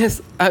be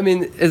honest,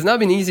 it's not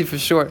been easy for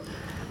sure.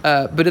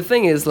 But the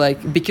thing is,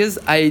 because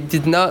I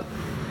did not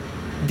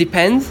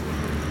depend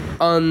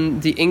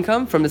on the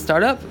income from the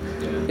startup,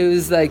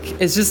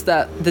 it's just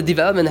that the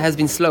development has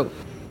been slow.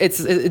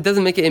 It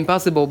doesn't make it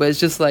impossible, but it's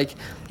just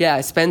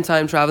I spend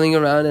time traveling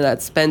around and I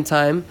spend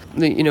time,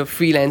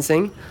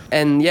 freelancing.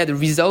 And the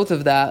result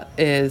of that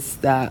is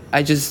that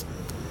I just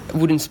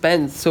wouldn't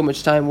spend so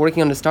much time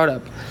working on the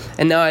startup.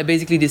 And now I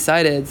basically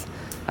decided,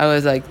 I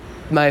was like,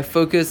 my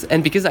focus,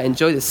 and because I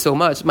enjoy this so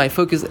much, my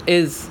focus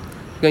is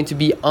going to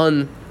be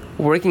on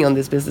working on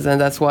this business.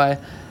 And that's why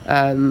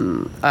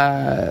I'm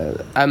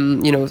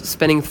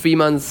spending 3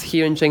 months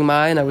here in Chiang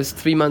Mai, and I was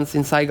 3 months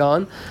in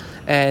Saigon.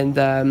 And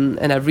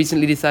I've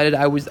recently decided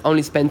I would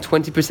only spend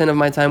 20% of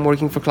my time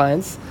working for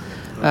clients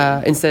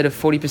instead of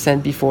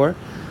 40% before.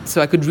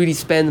 So I could really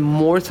spend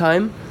more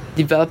time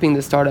developing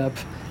the startup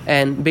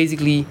and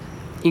basically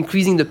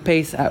increasing the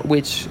pace at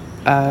which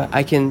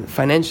it can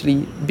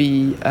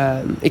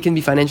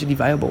be financially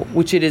viable,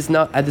 which it is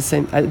not at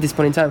this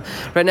point in time.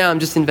 Right now, I'm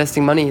just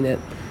investing money in it,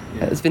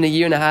 It's been a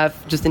year and a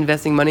half just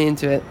investing money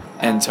into it.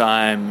 And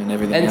time and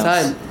everything and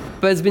else. time.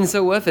 But it's been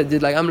so worth it,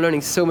 dude. Like, I'm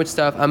learning so much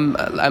stuff.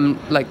 I'm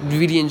like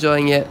really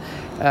enjoying it.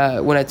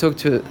 When I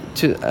talk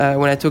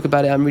when I talk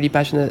about it, I'm really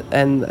passionate,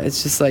 and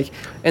it's just like,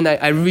 and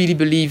I really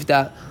believe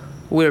that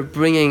we're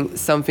bringing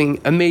something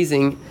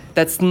amazing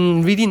that's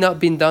really not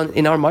been done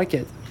in our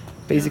market,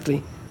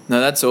 basically.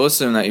 No, that's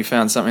awesome that you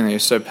found something that you're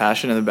so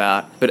passionate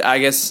about. But I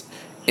guess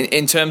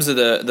in terms of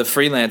the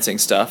freelancing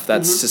stuff,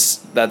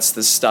 that's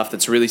the stuff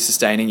that's really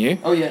sustaining you.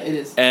 Oh yeah, it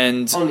is.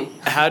 And only.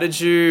 How did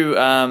you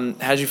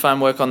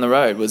find work on the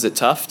road? Was it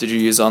tough? Did you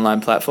use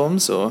online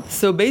platforms or?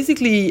 So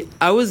basically,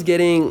 I was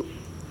getting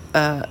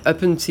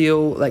up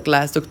until like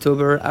last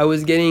October, I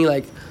was getting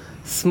like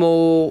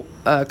small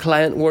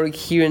client work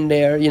here and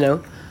there,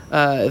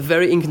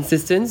 very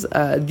inconsistent.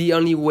 The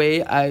only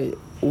way I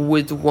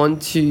would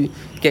want to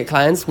get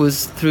clients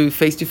was through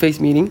face-to-face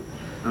meeting.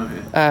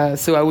 Okay.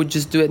 So I would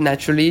just do it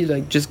naturally,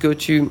 like just go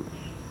to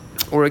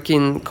work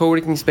in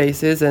co-working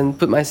spaces and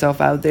put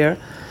myself out there,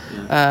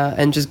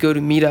 and just go to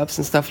meetups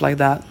and stuff like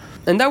that.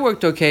 And that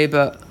worked okay,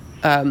 but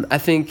I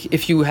think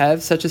if you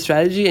have such a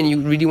strategy and you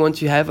really want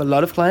to have a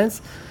lot of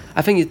clients,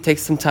 I think it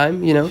takes some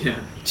time,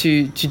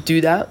 to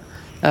do that.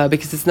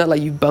 Because it's not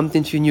like you bumped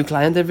into a new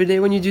client every day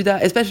when you do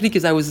that, especially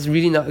because I was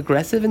really not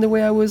aggressive in the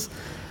way I was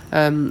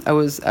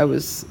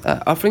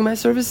offering my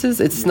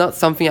services. It's not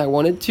something I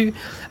wanted to.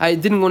 I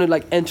didn't want to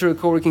like enter a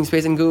co-working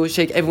space and go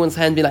shake everyone's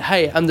hand and be like,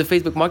 hey, I'm the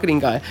Facebook marketing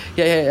guy.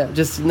 Yeah.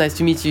 Just nice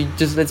to meet you.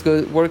 Just let's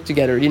go work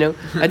together,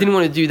 I didn't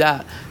want to do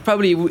that.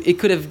 Probably it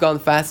could have gone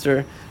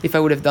faster if I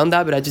would have done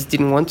that, but I just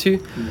didn't want to.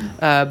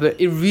 But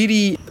it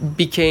really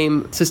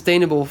became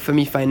sustainable for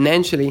me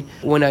financially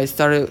when I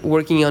started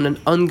working on an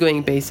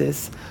ongoing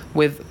basis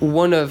with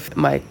one of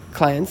my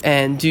clients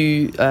and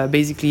do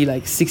basically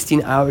like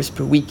 16 hours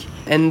per week.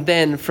 And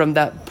then from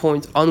that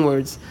point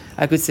onwards,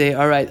 I could say,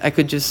 all right, I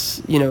could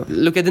just,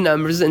 look at the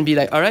numbers and be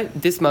like, all right,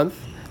 this month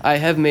I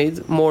have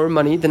made more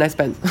money than I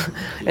spent.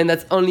 And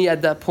that's only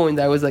at that point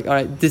that I was like, all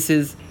right, this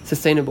is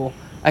sustainable.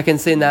 I can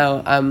say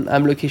now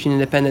I'm location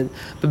independent.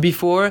 But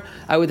before,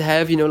 I would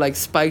have, like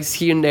spikes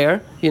here and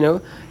there,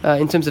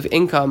 in terms of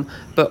income.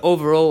 But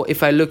overall,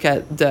 if I look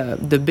at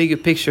the bigger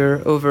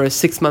picture over a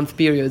 6-month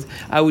period,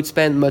 I would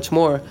spend much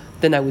more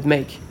than I would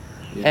make.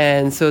 Yeah.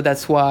 And so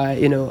that's why,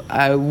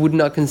 I would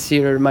not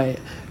consider my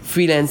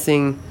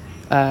freelancing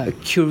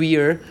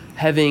career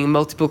having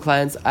multiple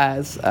clients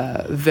as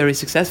very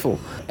successful.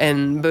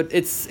 But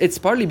it's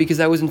partly because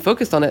I wasn't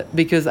focused on it,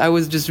 because I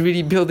was just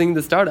really building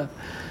the startup.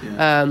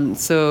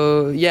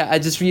 Yeah. I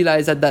just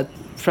realized that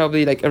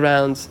probably like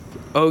around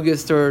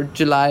August or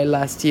July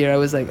last year, I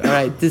was like, all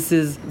right,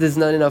 there's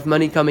not enough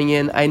money coming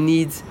in. I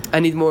need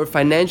more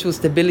financial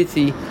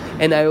stability,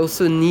 and I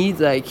also need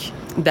like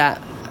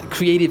that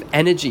creative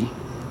energy,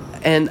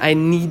 and I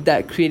need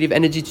that creative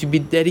energy to be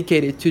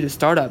dedicated to the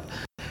startup.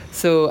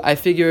 So I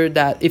figured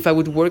that if I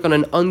would work on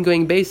an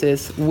ongoing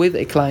basis with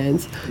a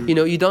client,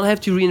 you don't have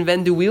to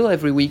reinvent the wheel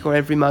every week or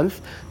every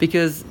month,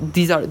 because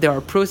there are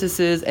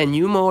processes, and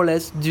you more or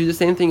less do the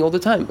same thing all the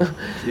time.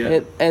 Yeah.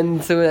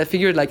 and so I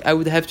figured like I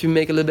would have to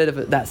make a little bit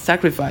of that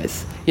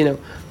sacrifice,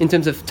 in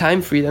terms of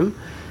time freedom,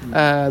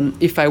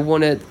 if I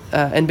wanted,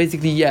 and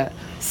basically,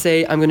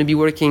 say I'm going to be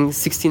working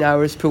 16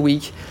 hours per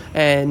week,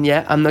 and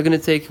I'm not going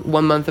to take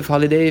 1 month of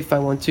holiday if I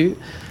want to.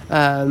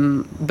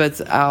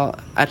 But I'll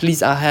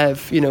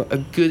have, a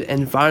good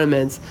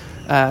environment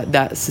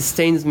that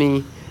sustains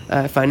me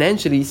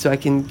financially, so I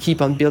can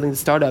keep on building the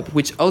startup,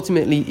 which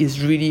ultimately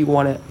is really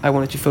I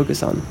wanted to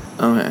focus on.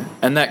 Okay.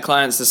 And that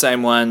client's the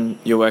same one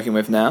you're working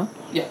with now?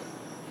 Yeah.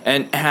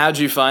 And how'd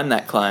you find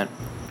that client?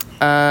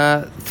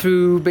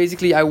 Through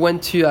basically, I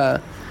went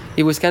to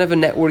it was kind of a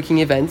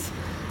networking event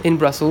in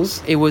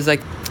Brussels. It was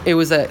like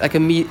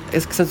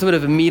some sort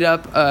of a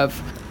meetup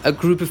of a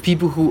group of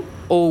people who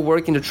all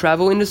work in the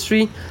travel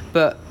industry,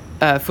 but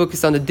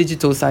focused on the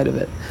digital side of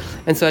it.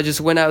 And so I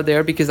just went out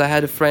there because I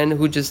had a friend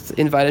who just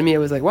invited me. I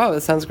was like, wow,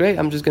 that sounds great.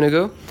 I'm just going to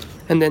go.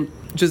 And then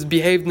just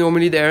behaved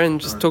normally there and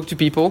just talk to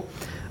people.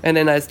 And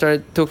then I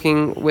started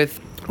talking with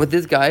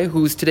this guy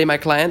who's today my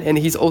client, and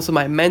he's also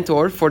my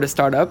mentor for the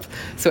startup.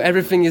 So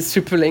everything is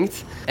super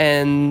linked.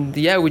 And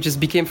we just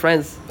became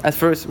friends at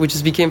first.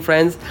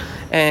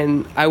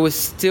 And I was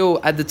still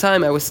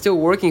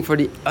working for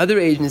the other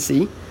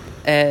agency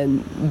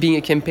and being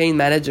a campaign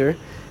manager.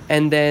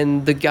 And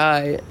then the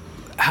guy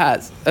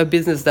has a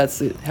business that's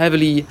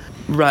heavily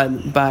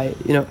run by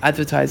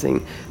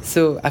advertising.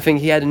 So I think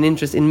he had an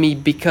interest in me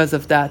because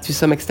of that to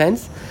some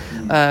extent.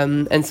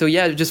 And so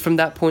just from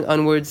that point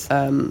onwards,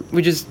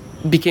 we just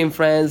became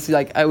friends.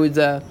 Like I would,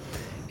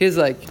 he's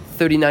like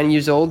 39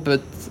 years old,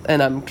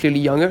 and I'm clearly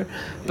younger,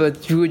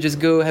 but we would just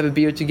go have a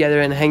beer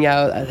together and hang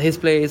out at his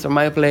place or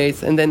my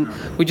place, and then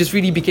we just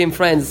really became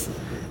friends.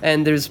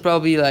 And there's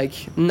probably like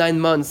 9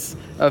 months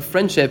of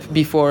friendship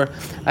before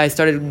I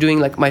started doing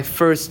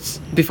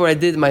before I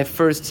did my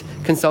first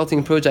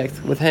consulting project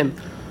with him.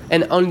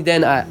 And only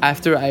then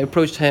after I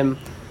approached him,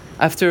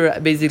 after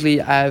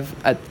basically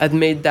I'd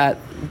made that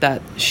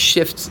that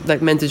shift,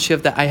 like mental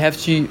shift, that I have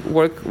to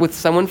work with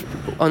someone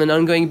on an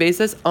ongoing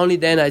basis, only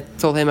then I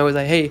told him, I was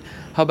like, hey,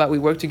 how about we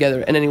work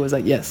together? And then he was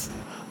like, yes.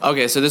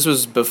 Okay, so this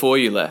was before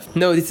you left.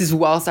 No, this is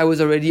whilst I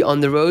was already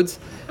on the road.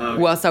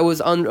 Okay. Whilst I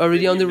was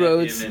already on the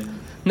road.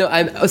 No,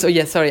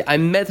 I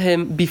met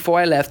him before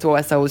I left,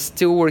 whilst I was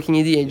still working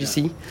in the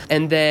agency. Yeah.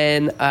 And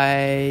then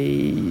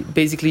I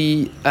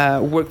basically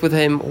worked with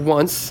him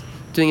once,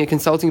 doing a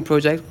consulting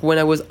project. When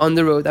I was on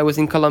the road, I was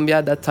in Colombia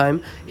at that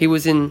time. He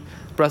was in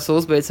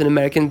Brussels, but it's an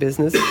American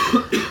business.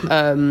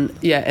 And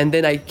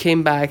then I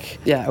came back.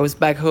 I was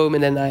back home,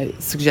 and then I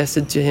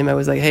suggested to him, I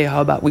was like, hey, how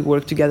about we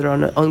work together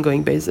on an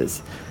ongoing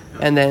basis?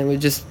 And then we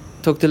just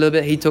talked a little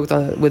bit. He talked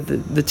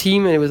with the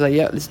team, and it was like,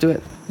 yeah, let's do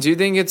it. Do you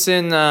think it's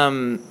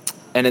an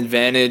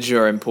advantage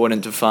or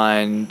important to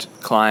find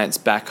clients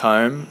back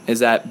home? Is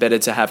that better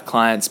to have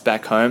clients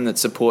back home that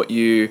support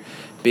you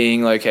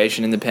being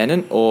location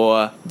independent,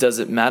 or does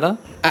it matter?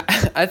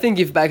 I think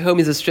if back home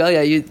is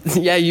Australia,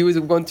 you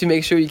would want to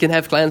make sure you can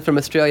have clients from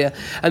Australia.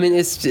 I mean,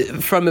 it's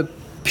from a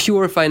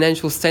pure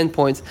financial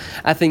standpoint,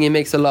 I think it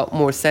makes a lot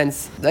more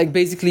sense. Like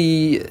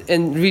basically,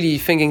 and really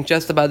thinking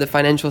just about the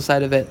financial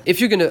side of it, if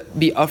you're going to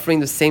be offering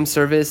the same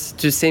service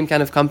to the same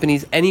kind of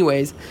companies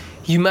anyways,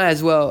 you might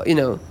as well,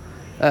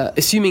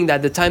 assuming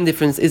that the time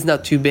difference is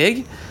not too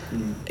big,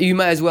 you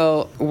might as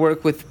well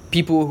work with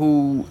people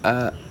who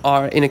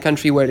are in a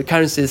country where the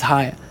currency is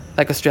high,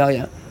 like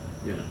Australia.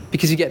 Yeah.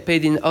 Because you get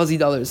paid in Aussie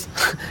dollars,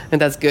 and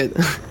that's good.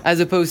 As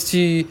opposed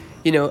to,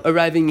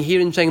 arriving here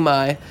in Chiang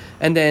Mai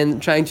and then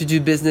trying to do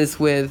business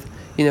with,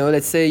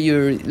 let's say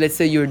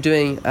you're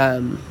doing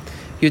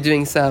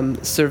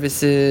some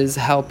services,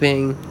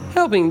 helping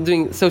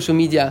doing social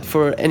media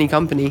for any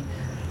company.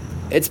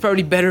 It's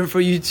probably better for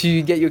you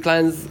to get your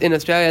clients in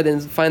Australia than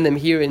find them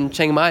here in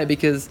Chiang Mai,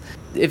 because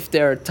if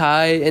they're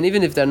Thai, and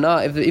even if they're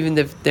not, even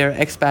if they're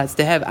expats,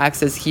 they have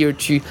access here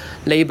to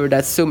labor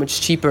that's so much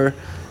cheaper.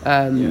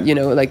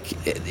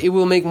 It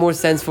will make more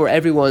sense for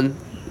everyone,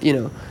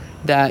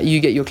 that you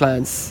get your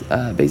clients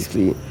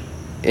basically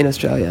in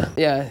Australia.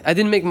 Yeah, I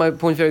didn't make my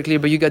point very clear,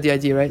 but you got the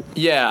idea, right?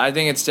 Yeah, I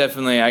think it's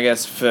definitely, I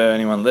guess for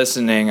anyone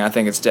listening, I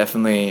think it's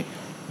definitely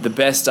the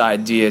best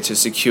idea to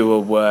secure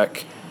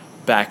work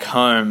back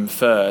home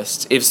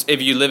first.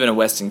 If you live in a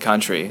Western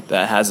country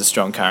that has a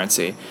strong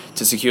currency,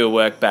 to secure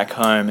work back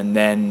home and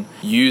then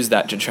use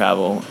that to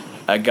travel.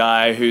 A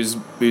guy who's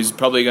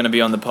probably going to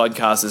be on the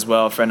podcast as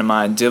well, a friend of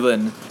mine,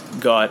 Dylan,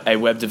 got a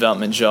web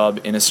development job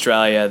in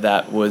Australia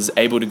that was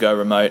able to go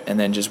remote and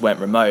then just went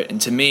remote.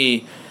 And to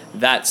me,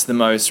 that's the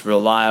most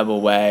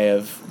reliable way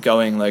of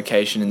going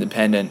location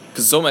independent,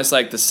 because it's almost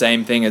like the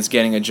same thing as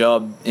getting a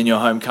job in your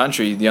home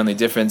country. The only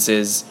difference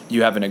is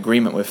you have an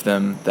agreement with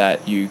them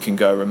that you can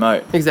go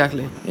remote.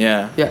 Exactly.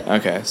 Yeah.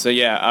 Okay. So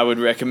I would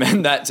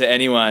recommend that to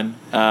anyone,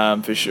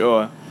 for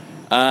sure.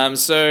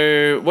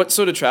 So what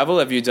sort of travel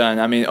have you done?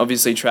 I mean,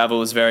 obviously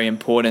travel is very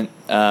important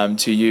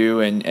to you,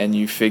 and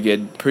you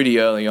figured pretty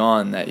early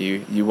on that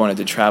you wanted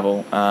to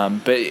travel.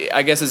 But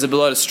I guess there's a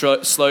lot of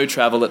slow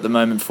travel at the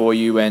moment for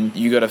you, and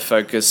you got to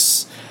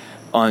focus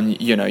on,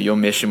 your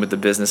mission with the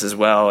business as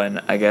well.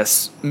 And I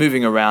guess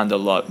moving around a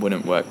lot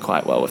wouldn't work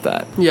quite well with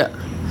that. Yeah.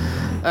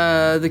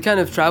 The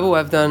kind of travel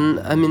I've done,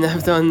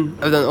 I've done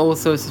all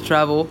sorts of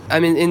travel.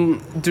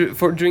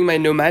 During my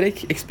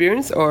nomadic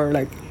experience, or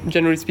like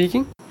generally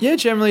speaking? Yeah,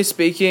 generally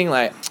speaking,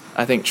 like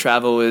I think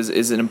travel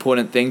is an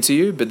important thing to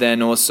you, but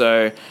then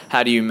also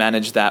how do you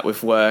manage that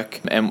with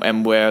work,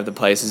 and where are the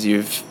places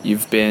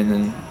you've been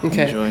and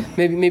enjoyed?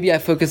 Maybe I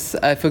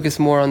focus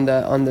more on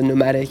the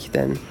nomadic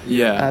then.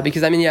 Yeah.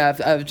 Because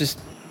I've just.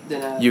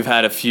 You've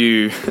had a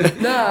few.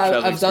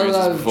 No, I've done a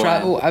lot of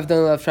travel. I've done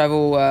a lot of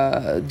travel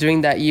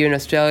during that year in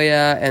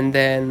Australia, and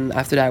then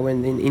after that I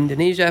went in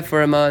Indonesia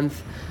for a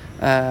month.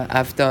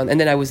 And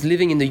then I was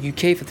living in the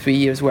UK for 3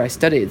 years where I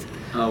studied.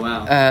 Oh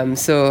wow.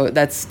 So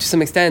that's, to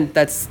some extent,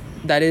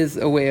 that is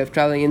a way of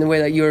traveling, in the way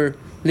that you're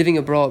living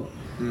abroad.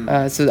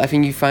 So I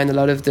think you find a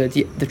lot of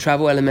the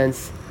travel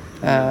elements,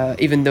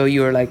 even though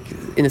you're like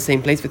in the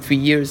same place for 3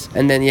 years.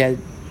 And then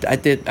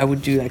I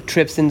would do like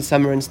trips in the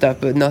summer and stuff,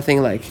 but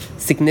nothing like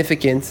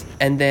significant.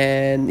 And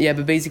then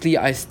but basically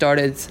I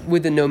started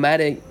with the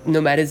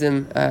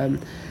nomadism.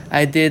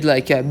 I did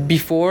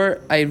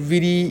before I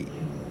really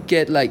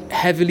get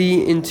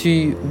heavily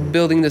into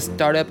building the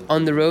startup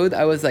on the road,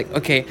 I was like,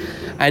 okay,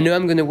 I know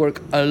I'm gonna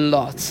work a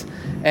lot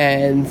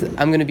and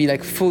I'm gonna be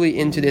fully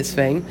into this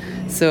thing,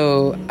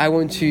 so I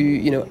want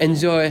to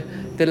enjoy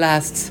the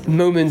last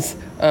moments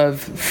of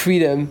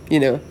freedom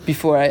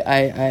before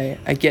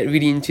I get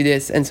really into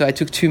this. And so I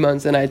took 2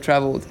 months and I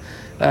traveled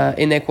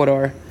in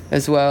Ecuador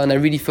as well, and I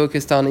really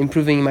focused on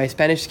improving my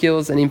Spanish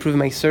skills and improving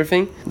my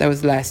surfing. That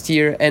was last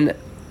year, and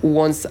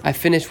once I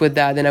finished with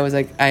that, then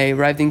I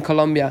arrived in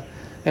Colombia.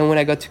 And when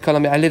I got to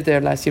Colombia, I lived there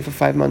last year for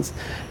 5 months.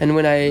 And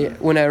when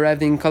I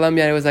arrived in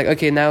Colombia, I was like,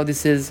 okay, now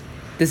this is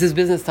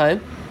business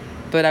time.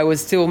 But I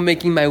was still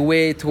making my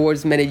way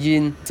towards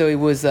Medellin. So it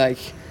was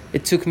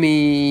it took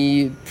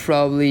me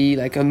probably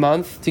a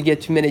month to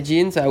get to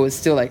Medellin. So I was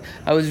still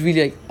I was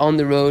really on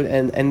the road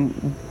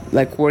and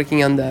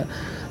working on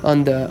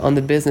on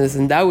the business,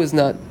 and that was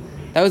not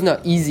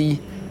easy.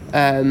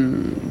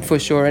 For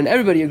sure, and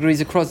everybody agrees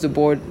across the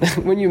board.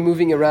 When you're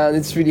moving around,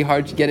 it's really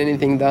hard to get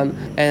anything done.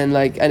 And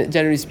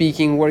generally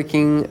speaking,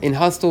 working in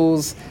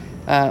hostels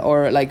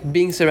or like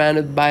being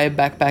surrounded by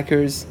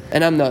backpackers.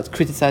 And I'm not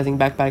criticizing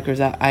backpackers.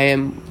 I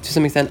am, to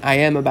some extent, I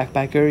am a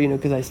backpacker,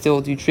 because I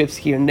still do trips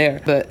here and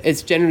there. But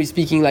it's generally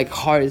speaking like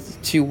hard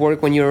to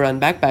work when you're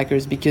around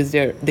backpackers because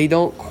they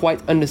don't quite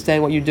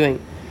understand what you're doing.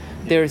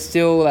 They're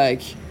still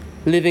like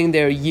living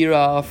their year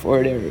off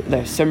or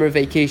their summer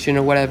vacation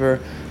or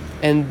whatever.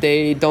 And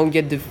they don't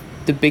get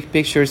the big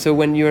picture. So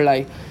when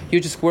you're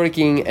just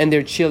working and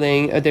they're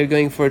chilling, or they're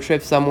going for a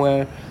trip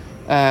somewhere,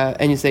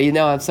 and you say,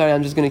 I'm sorry,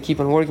 I'm just going to keep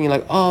on working. You're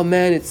like, oh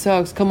man, it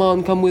sucks. Come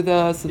on, come with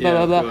us,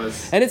 blah, blah, blah.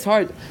 And it's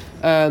hard.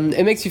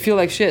 It makes you feel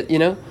like shit,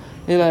 You're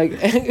like,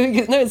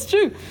 no, it's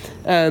true.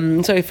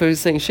 Sorry for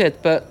saying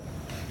shit, but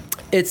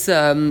it's,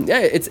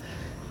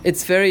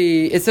 it's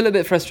a little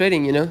bit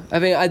frustrating, I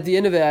mean, at the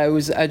end of it,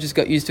 I just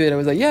got used to it. I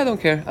was like, I don't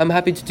care. I'm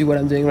happy to do what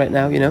I'm doing right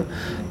now,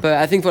 But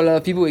I think for a lot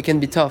of people, it can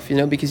be tough,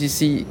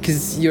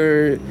 because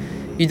you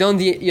don't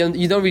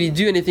really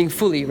do anything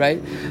fully,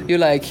 right? You're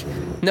like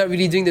not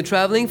really doing the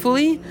traveling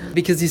fully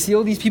because you see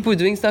all these people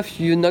doing stuff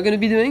you're not going to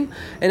be doing,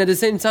 and at the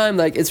same time,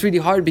 like it's really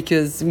hard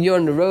because you're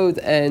on the road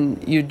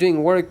and you're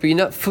doing work, but you're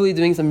not fully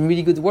doing some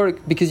really good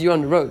work because you're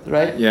on the road,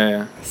 right?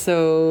 Yeah.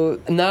 So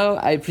now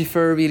I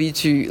prefer really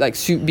to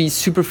be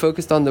super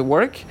focused on the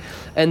work,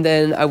 and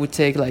then I would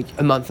take like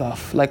a month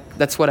off. Like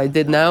that's what I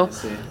did now.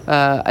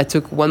 I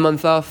took 1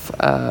 month off,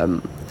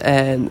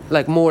 and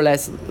like more or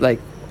less like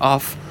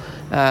off.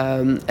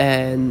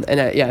 And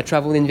I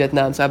traveled in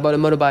Vietnam. So I bought a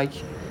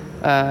motorbike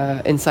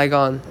in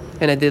Saigon,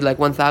 and I did like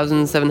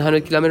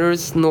 1,700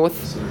 kilometers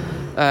north.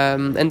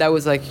 And that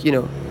was like,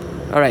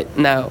 all right,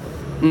 now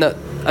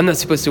I'm not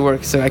supposed to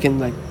work, so I can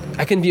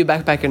be a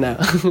backpacker now.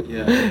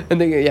 Yeah.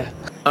 And then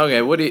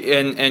Okay, what do you,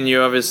 and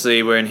you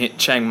obviously we're in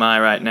Chiang Mai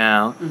right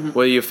now. Mm-hmm.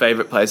 What are your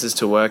favorite places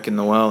to work in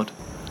the world?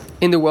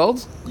 In the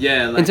world?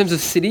 Yeah. In terms of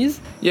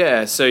cities?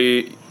 Yeah,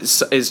 so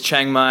does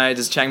Chiang Mai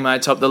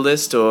top the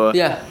list, or?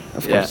 Yeah,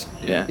 of course.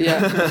 Yeah.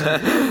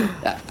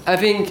 I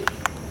think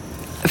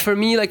for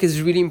me, like, it's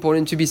really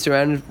important to be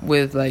surrounded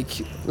with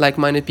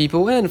like-minded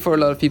people, and for a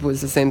lot of people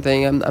it's the same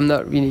thing. I'm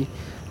not really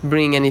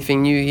bringing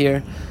anything new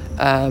here,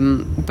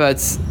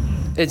 but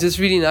it's just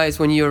really nice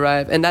when you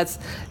arrive, and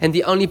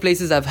the only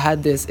places I've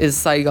had this is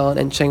Saigon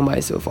and Chiang Mai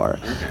so far.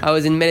 Okay. I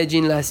was in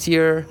Medellin last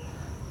year.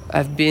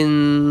 I've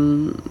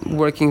been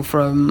working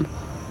from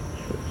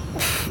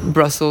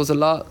Brussels a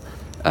lot,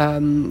 a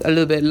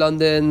little bit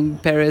London,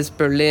 Paris,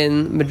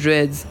 Berlin,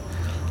 Madrid,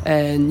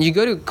 and you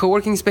go to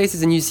co-working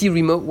spaces and you see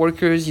remote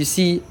workers, you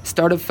see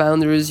startup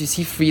founders, you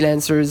see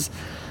freelancers,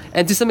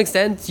 and to some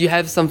extent you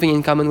have something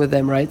in common with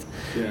them, right?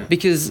 Yeah.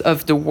 Because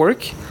of the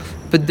work,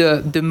 but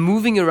the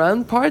moving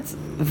around part,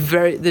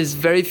 there's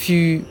very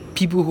few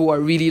people who are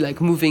really like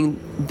moving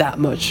that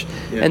much,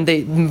 and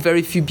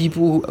very few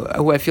people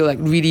who I feel like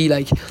really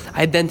like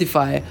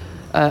identify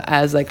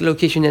as like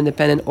location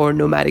independent or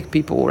nomadic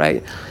people,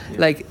 right? Yeah.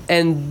 Like,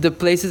 and the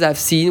places I've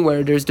seen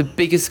where there's the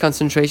biggest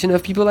concentration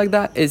of people like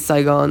that is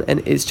Saigon and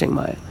is Chiang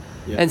Mai.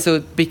 Yeah. And so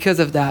because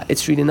of that,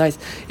 it's really nice.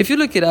 If you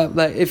look it up,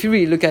 like if you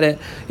really look at it,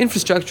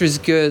 infrastructure is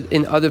good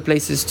in other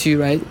places too,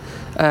 right?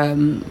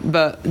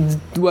 But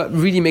what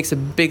really makes a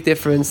big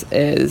difference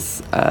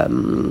is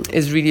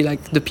really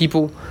like the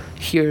people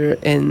here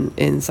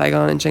in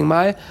Saigon and Chiang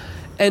Mai,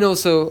 and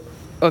also,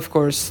 of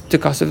course, the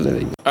cost of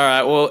living. All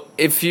right. Well,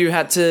 if you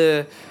had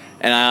to,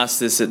 and I ask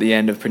this at the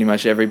end of pretty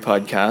much every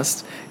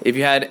podcast, if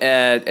you had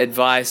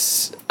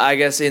advice, I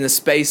guess in the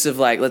space of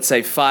like, let's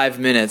say 5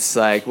 minutes,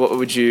 like what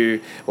would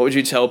you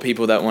tell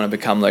people that want to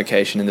become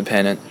location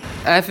independent?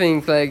 I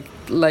think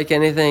like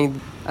anything,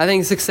 I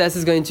think success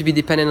is going to be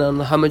dependent on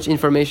how much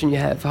information you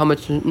have, how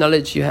much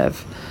knowledge you have.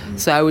 Mm-hmm.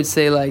 So I would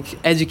say like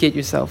educate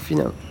yourself,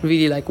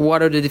 really like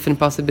what are the different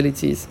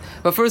possibilities.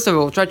 But first of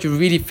all, try to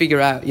really figure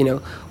out,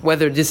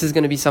 whether this is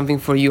going to be something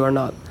for you or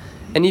not.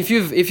 And if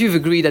you've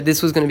agreed that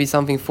this was going to be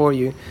something for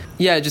you,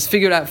 just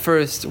figure out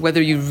first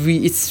whether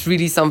it's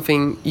really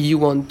something you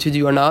want to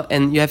do or not.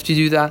 And you have to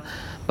do that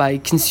by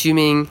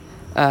consuming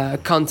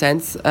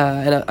content,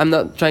 and I'm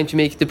not trying to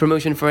make the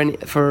promotion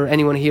for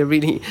anyone here,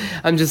 really.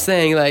 I'm just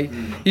saying, like,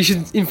 you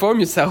should inform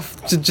yourself.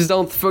 Just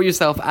don't throw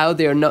yourself out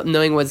there not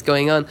knowing what's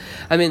going on.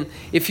 I mean,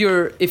 if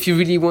you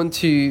really want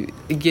to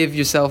give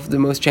yourself the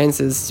most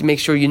chances, make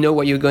sure you know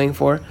what you're going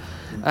for,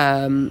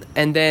 and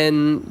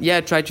then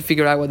try to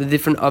figure out what the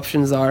different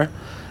options are.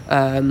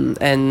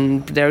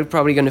 And they're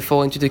probably going to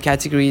fall into the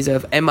categories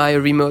of, am I a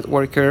remote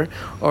worker,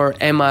 or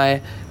am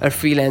I a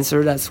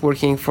freelancer that's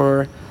working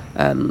for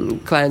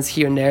clients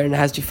here and there and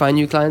has to find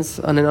new clients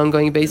on an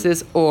ongoing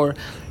basis, or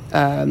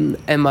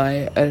am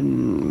I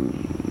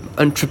an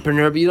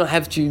entrepreneur? But you don't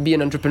have to be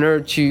an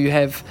entrepreneur to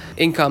have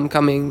income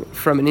coming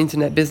from an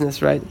internet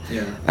business, right?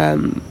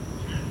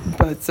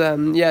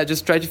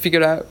 Just try to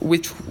figure out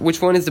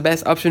which one is the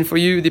best option for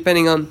you,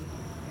 depending on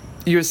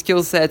your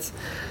skill sets,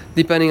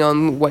 depending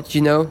on what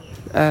you know,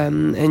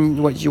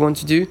 and what you want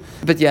to do.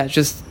 But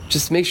just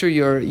just make sure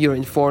you're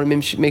informed.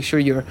 Make sure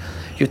you're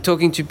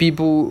talking to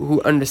people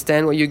who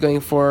understand what you're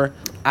going for.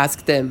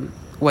 Ask them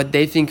what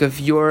they think of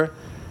your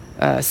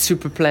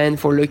super plan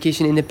for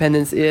location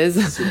independence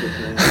is.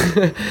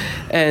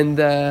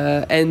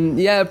 and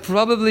yeah,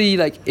 probably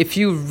like if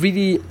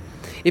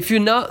you're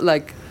not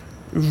like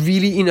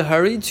really in a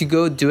hurry to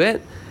go do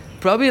it,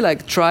 probably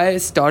like try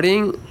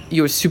starting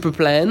your super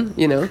plan,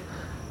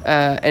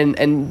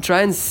 and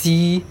try and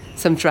see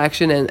some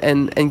traction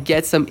and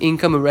get some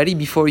income already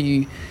before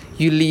you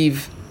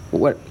leave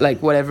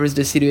whatever is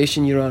the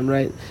situation you're on,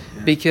 right?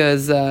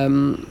 Because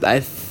I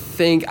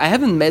think I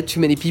haven't met too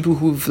many people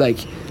who've like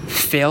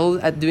failed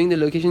at doing the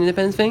location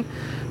independence thing,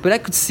 but I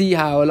could see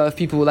how a lot of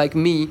people like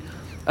me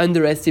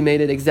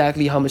underestimated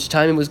exactly how much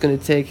time it was going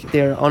to take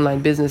their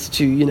online business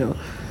to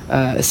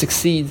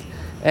succeed,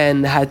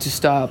 and had to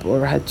stop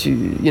or had to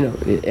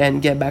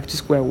and get back to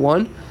square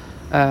one.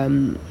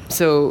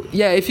 So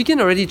yeah, if you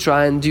can already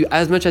try and do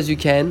as much as you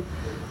can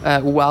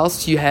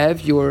whilst you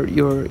have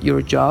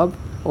your job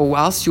or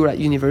whilst you're at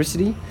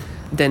university,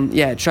 then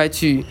yeah, try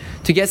to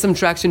get some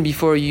traction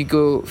before you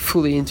go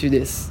fully into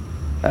this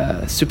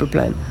super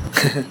plan.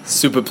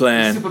 Super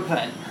plan. Super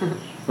plan.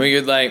 We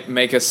could like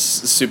make a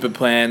super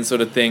plan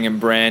sort of thing and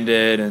brand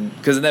it, and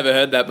because I never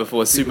heard that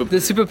before. The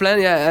super plan,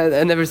 yeah,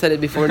 I never said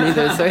it before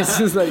neither. So it's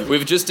just like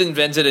we've just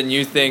invented a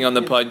new thing on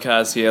the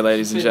podcast here,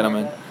 ladies and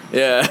gentlemen.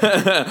 Yeah,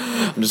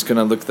 I'm just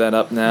gonna look that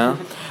up now.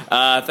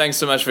 Thanks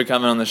so much for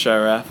coming on the show,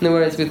 Raph. No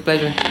worries, with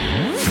pleasure.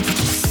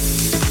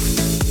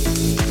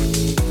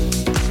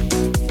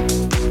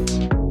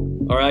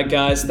 Alright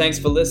guys, thanks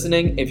for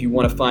listening. If you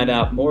want to find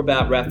out more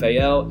about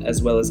Raphael,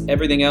 as well as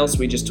everything else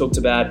we just talked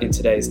about in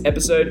today's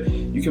episode,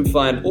 you can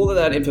find all of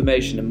that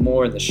information and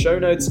more in the show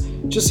notes.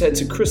 Just head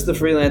to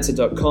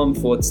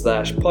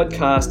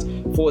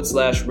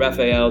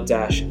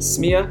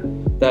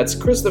christhefreelancer.com/podcast/Raphael-Szmir. That's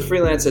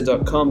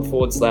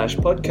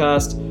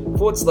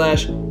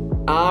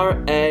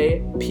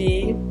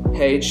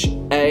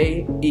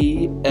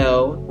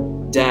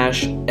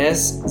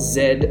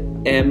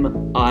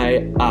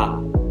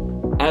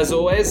As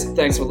always,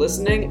 thanks for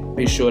listening.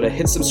 Be sure to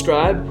hit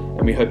subscribe,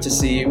 and we hope to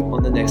see you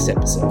on the next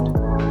episode.